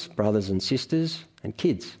fathers, brothers and sisters, and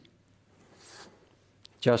kids.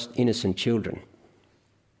 Just innocent children.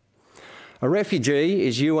 A refugee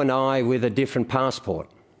is you and I with a different passport.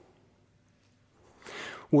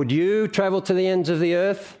 Would you travel to the ends of the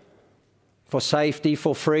earth for safety,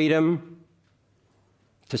 for freedom,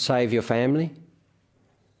 to save your family?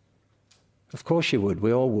 Of course you would.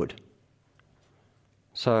 We all would.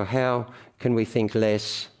 So how can we think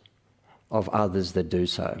less of others that do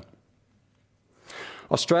so?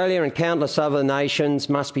 Australia and countless other nations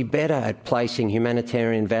must be better at placing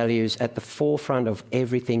humanitarian values at the forefront of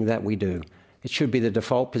everything that we do. It should be the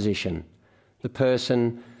default position, the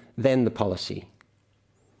person, then the policy.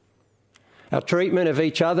 Our treatment of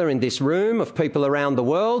each other in this room, of people around the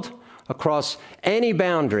world, across any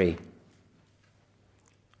boundary,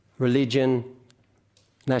 religion,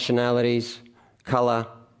 nationalities, colour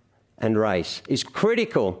and race, is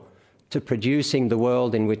critical to producing the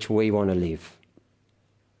world in which we want to live.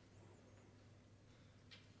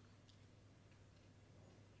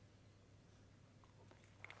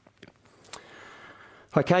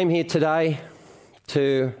 I came here today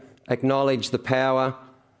to acknowledge the power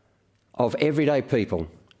of everyday people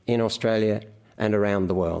in Australia and around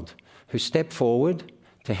the world who step forward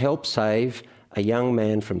to help save a young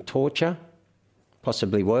man from torture,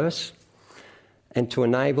 possibly worse, and to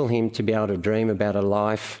enable him to be able to dream about a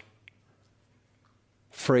life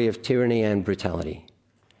free of tyranny and brutality.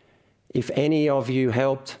 If any of you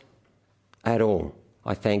helped at all,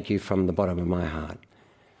 I thank you from the bottom of my heart.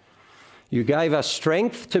 You gave us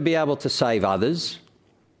strength to be able to save others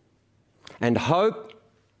and hope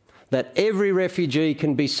that every refugee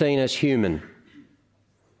can be seen as human,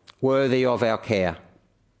 worthy of our care.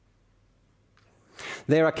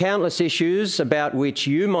 There are countless issues about which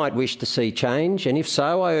you might wish to see change, and if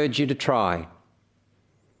so, I urge you to try.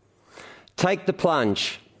 Take the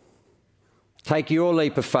plunge. Take your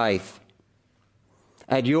leap of faith.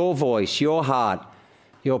 Add your voice, your heart,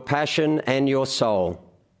 your passion and your soul.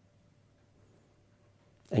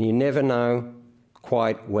 And you never know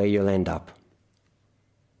quite where you'll end up.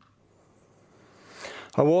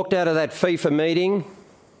 I walked out of that FIFA meeting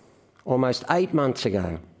almost 8 months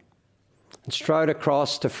ago and strode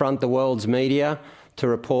across to front the world's media to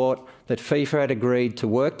report that FIFA had agreed to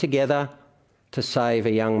work together to save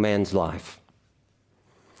a young man's life.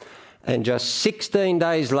 And just 16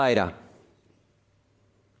 days later,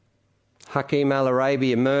 Hakeem Al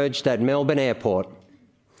Arabi emerged at Melbourne Airport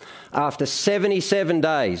after 77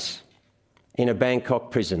 days in a Bangkok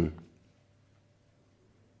prison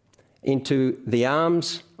into the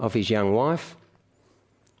arms of his young wife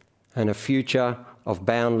and a future of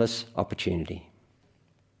boundless opportunity.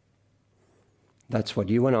 That's what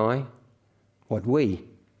you and I, what we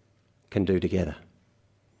can do together.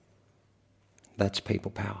 That's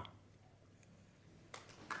people power.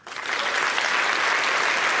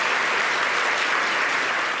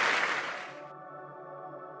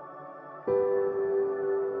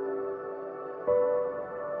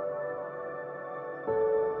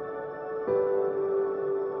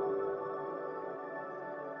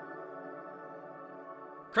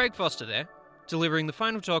 Craig Foster there, delivering the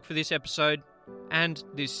final talk for this episode and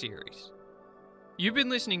this series. You've been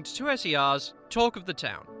listening to 2SER's Talk of the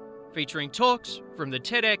Town, featuring talks from the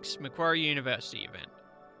TEDx Macquarie University event.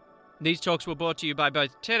 These talks were brought to you by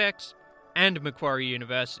both TEDx and Macquarie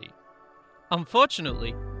University.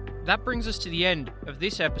 Unfortunately, that brings us to the end of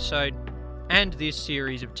this episode and this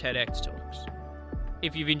series of TEDx talks.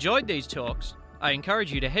 If you've enjoyed these talks, I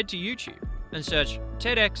encourage you to head to YouTube and search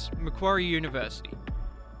TEDx Macquarie University.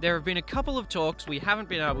 There have been a couple of talks we haven't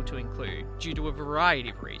been able to include due to a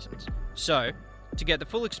variety of reasons. So, to get the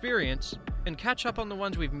full experience and catch up on the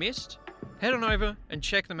ones we've missed, head on over and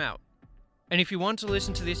check them out. And if you want to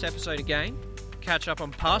listen to this episode again, catch up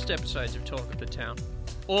on past episodes of Talk of the Town,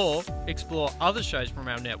 or explore other shows from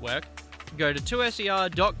our network, go to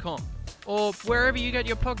 2ser.com or wherever you get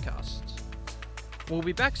your podcasts. We'll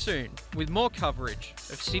be back soon with more coverage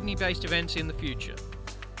of Sydney-based events in the future.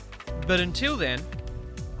 But until then,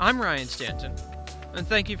 I'm Ryan Stanton, and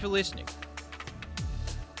thank you for listening.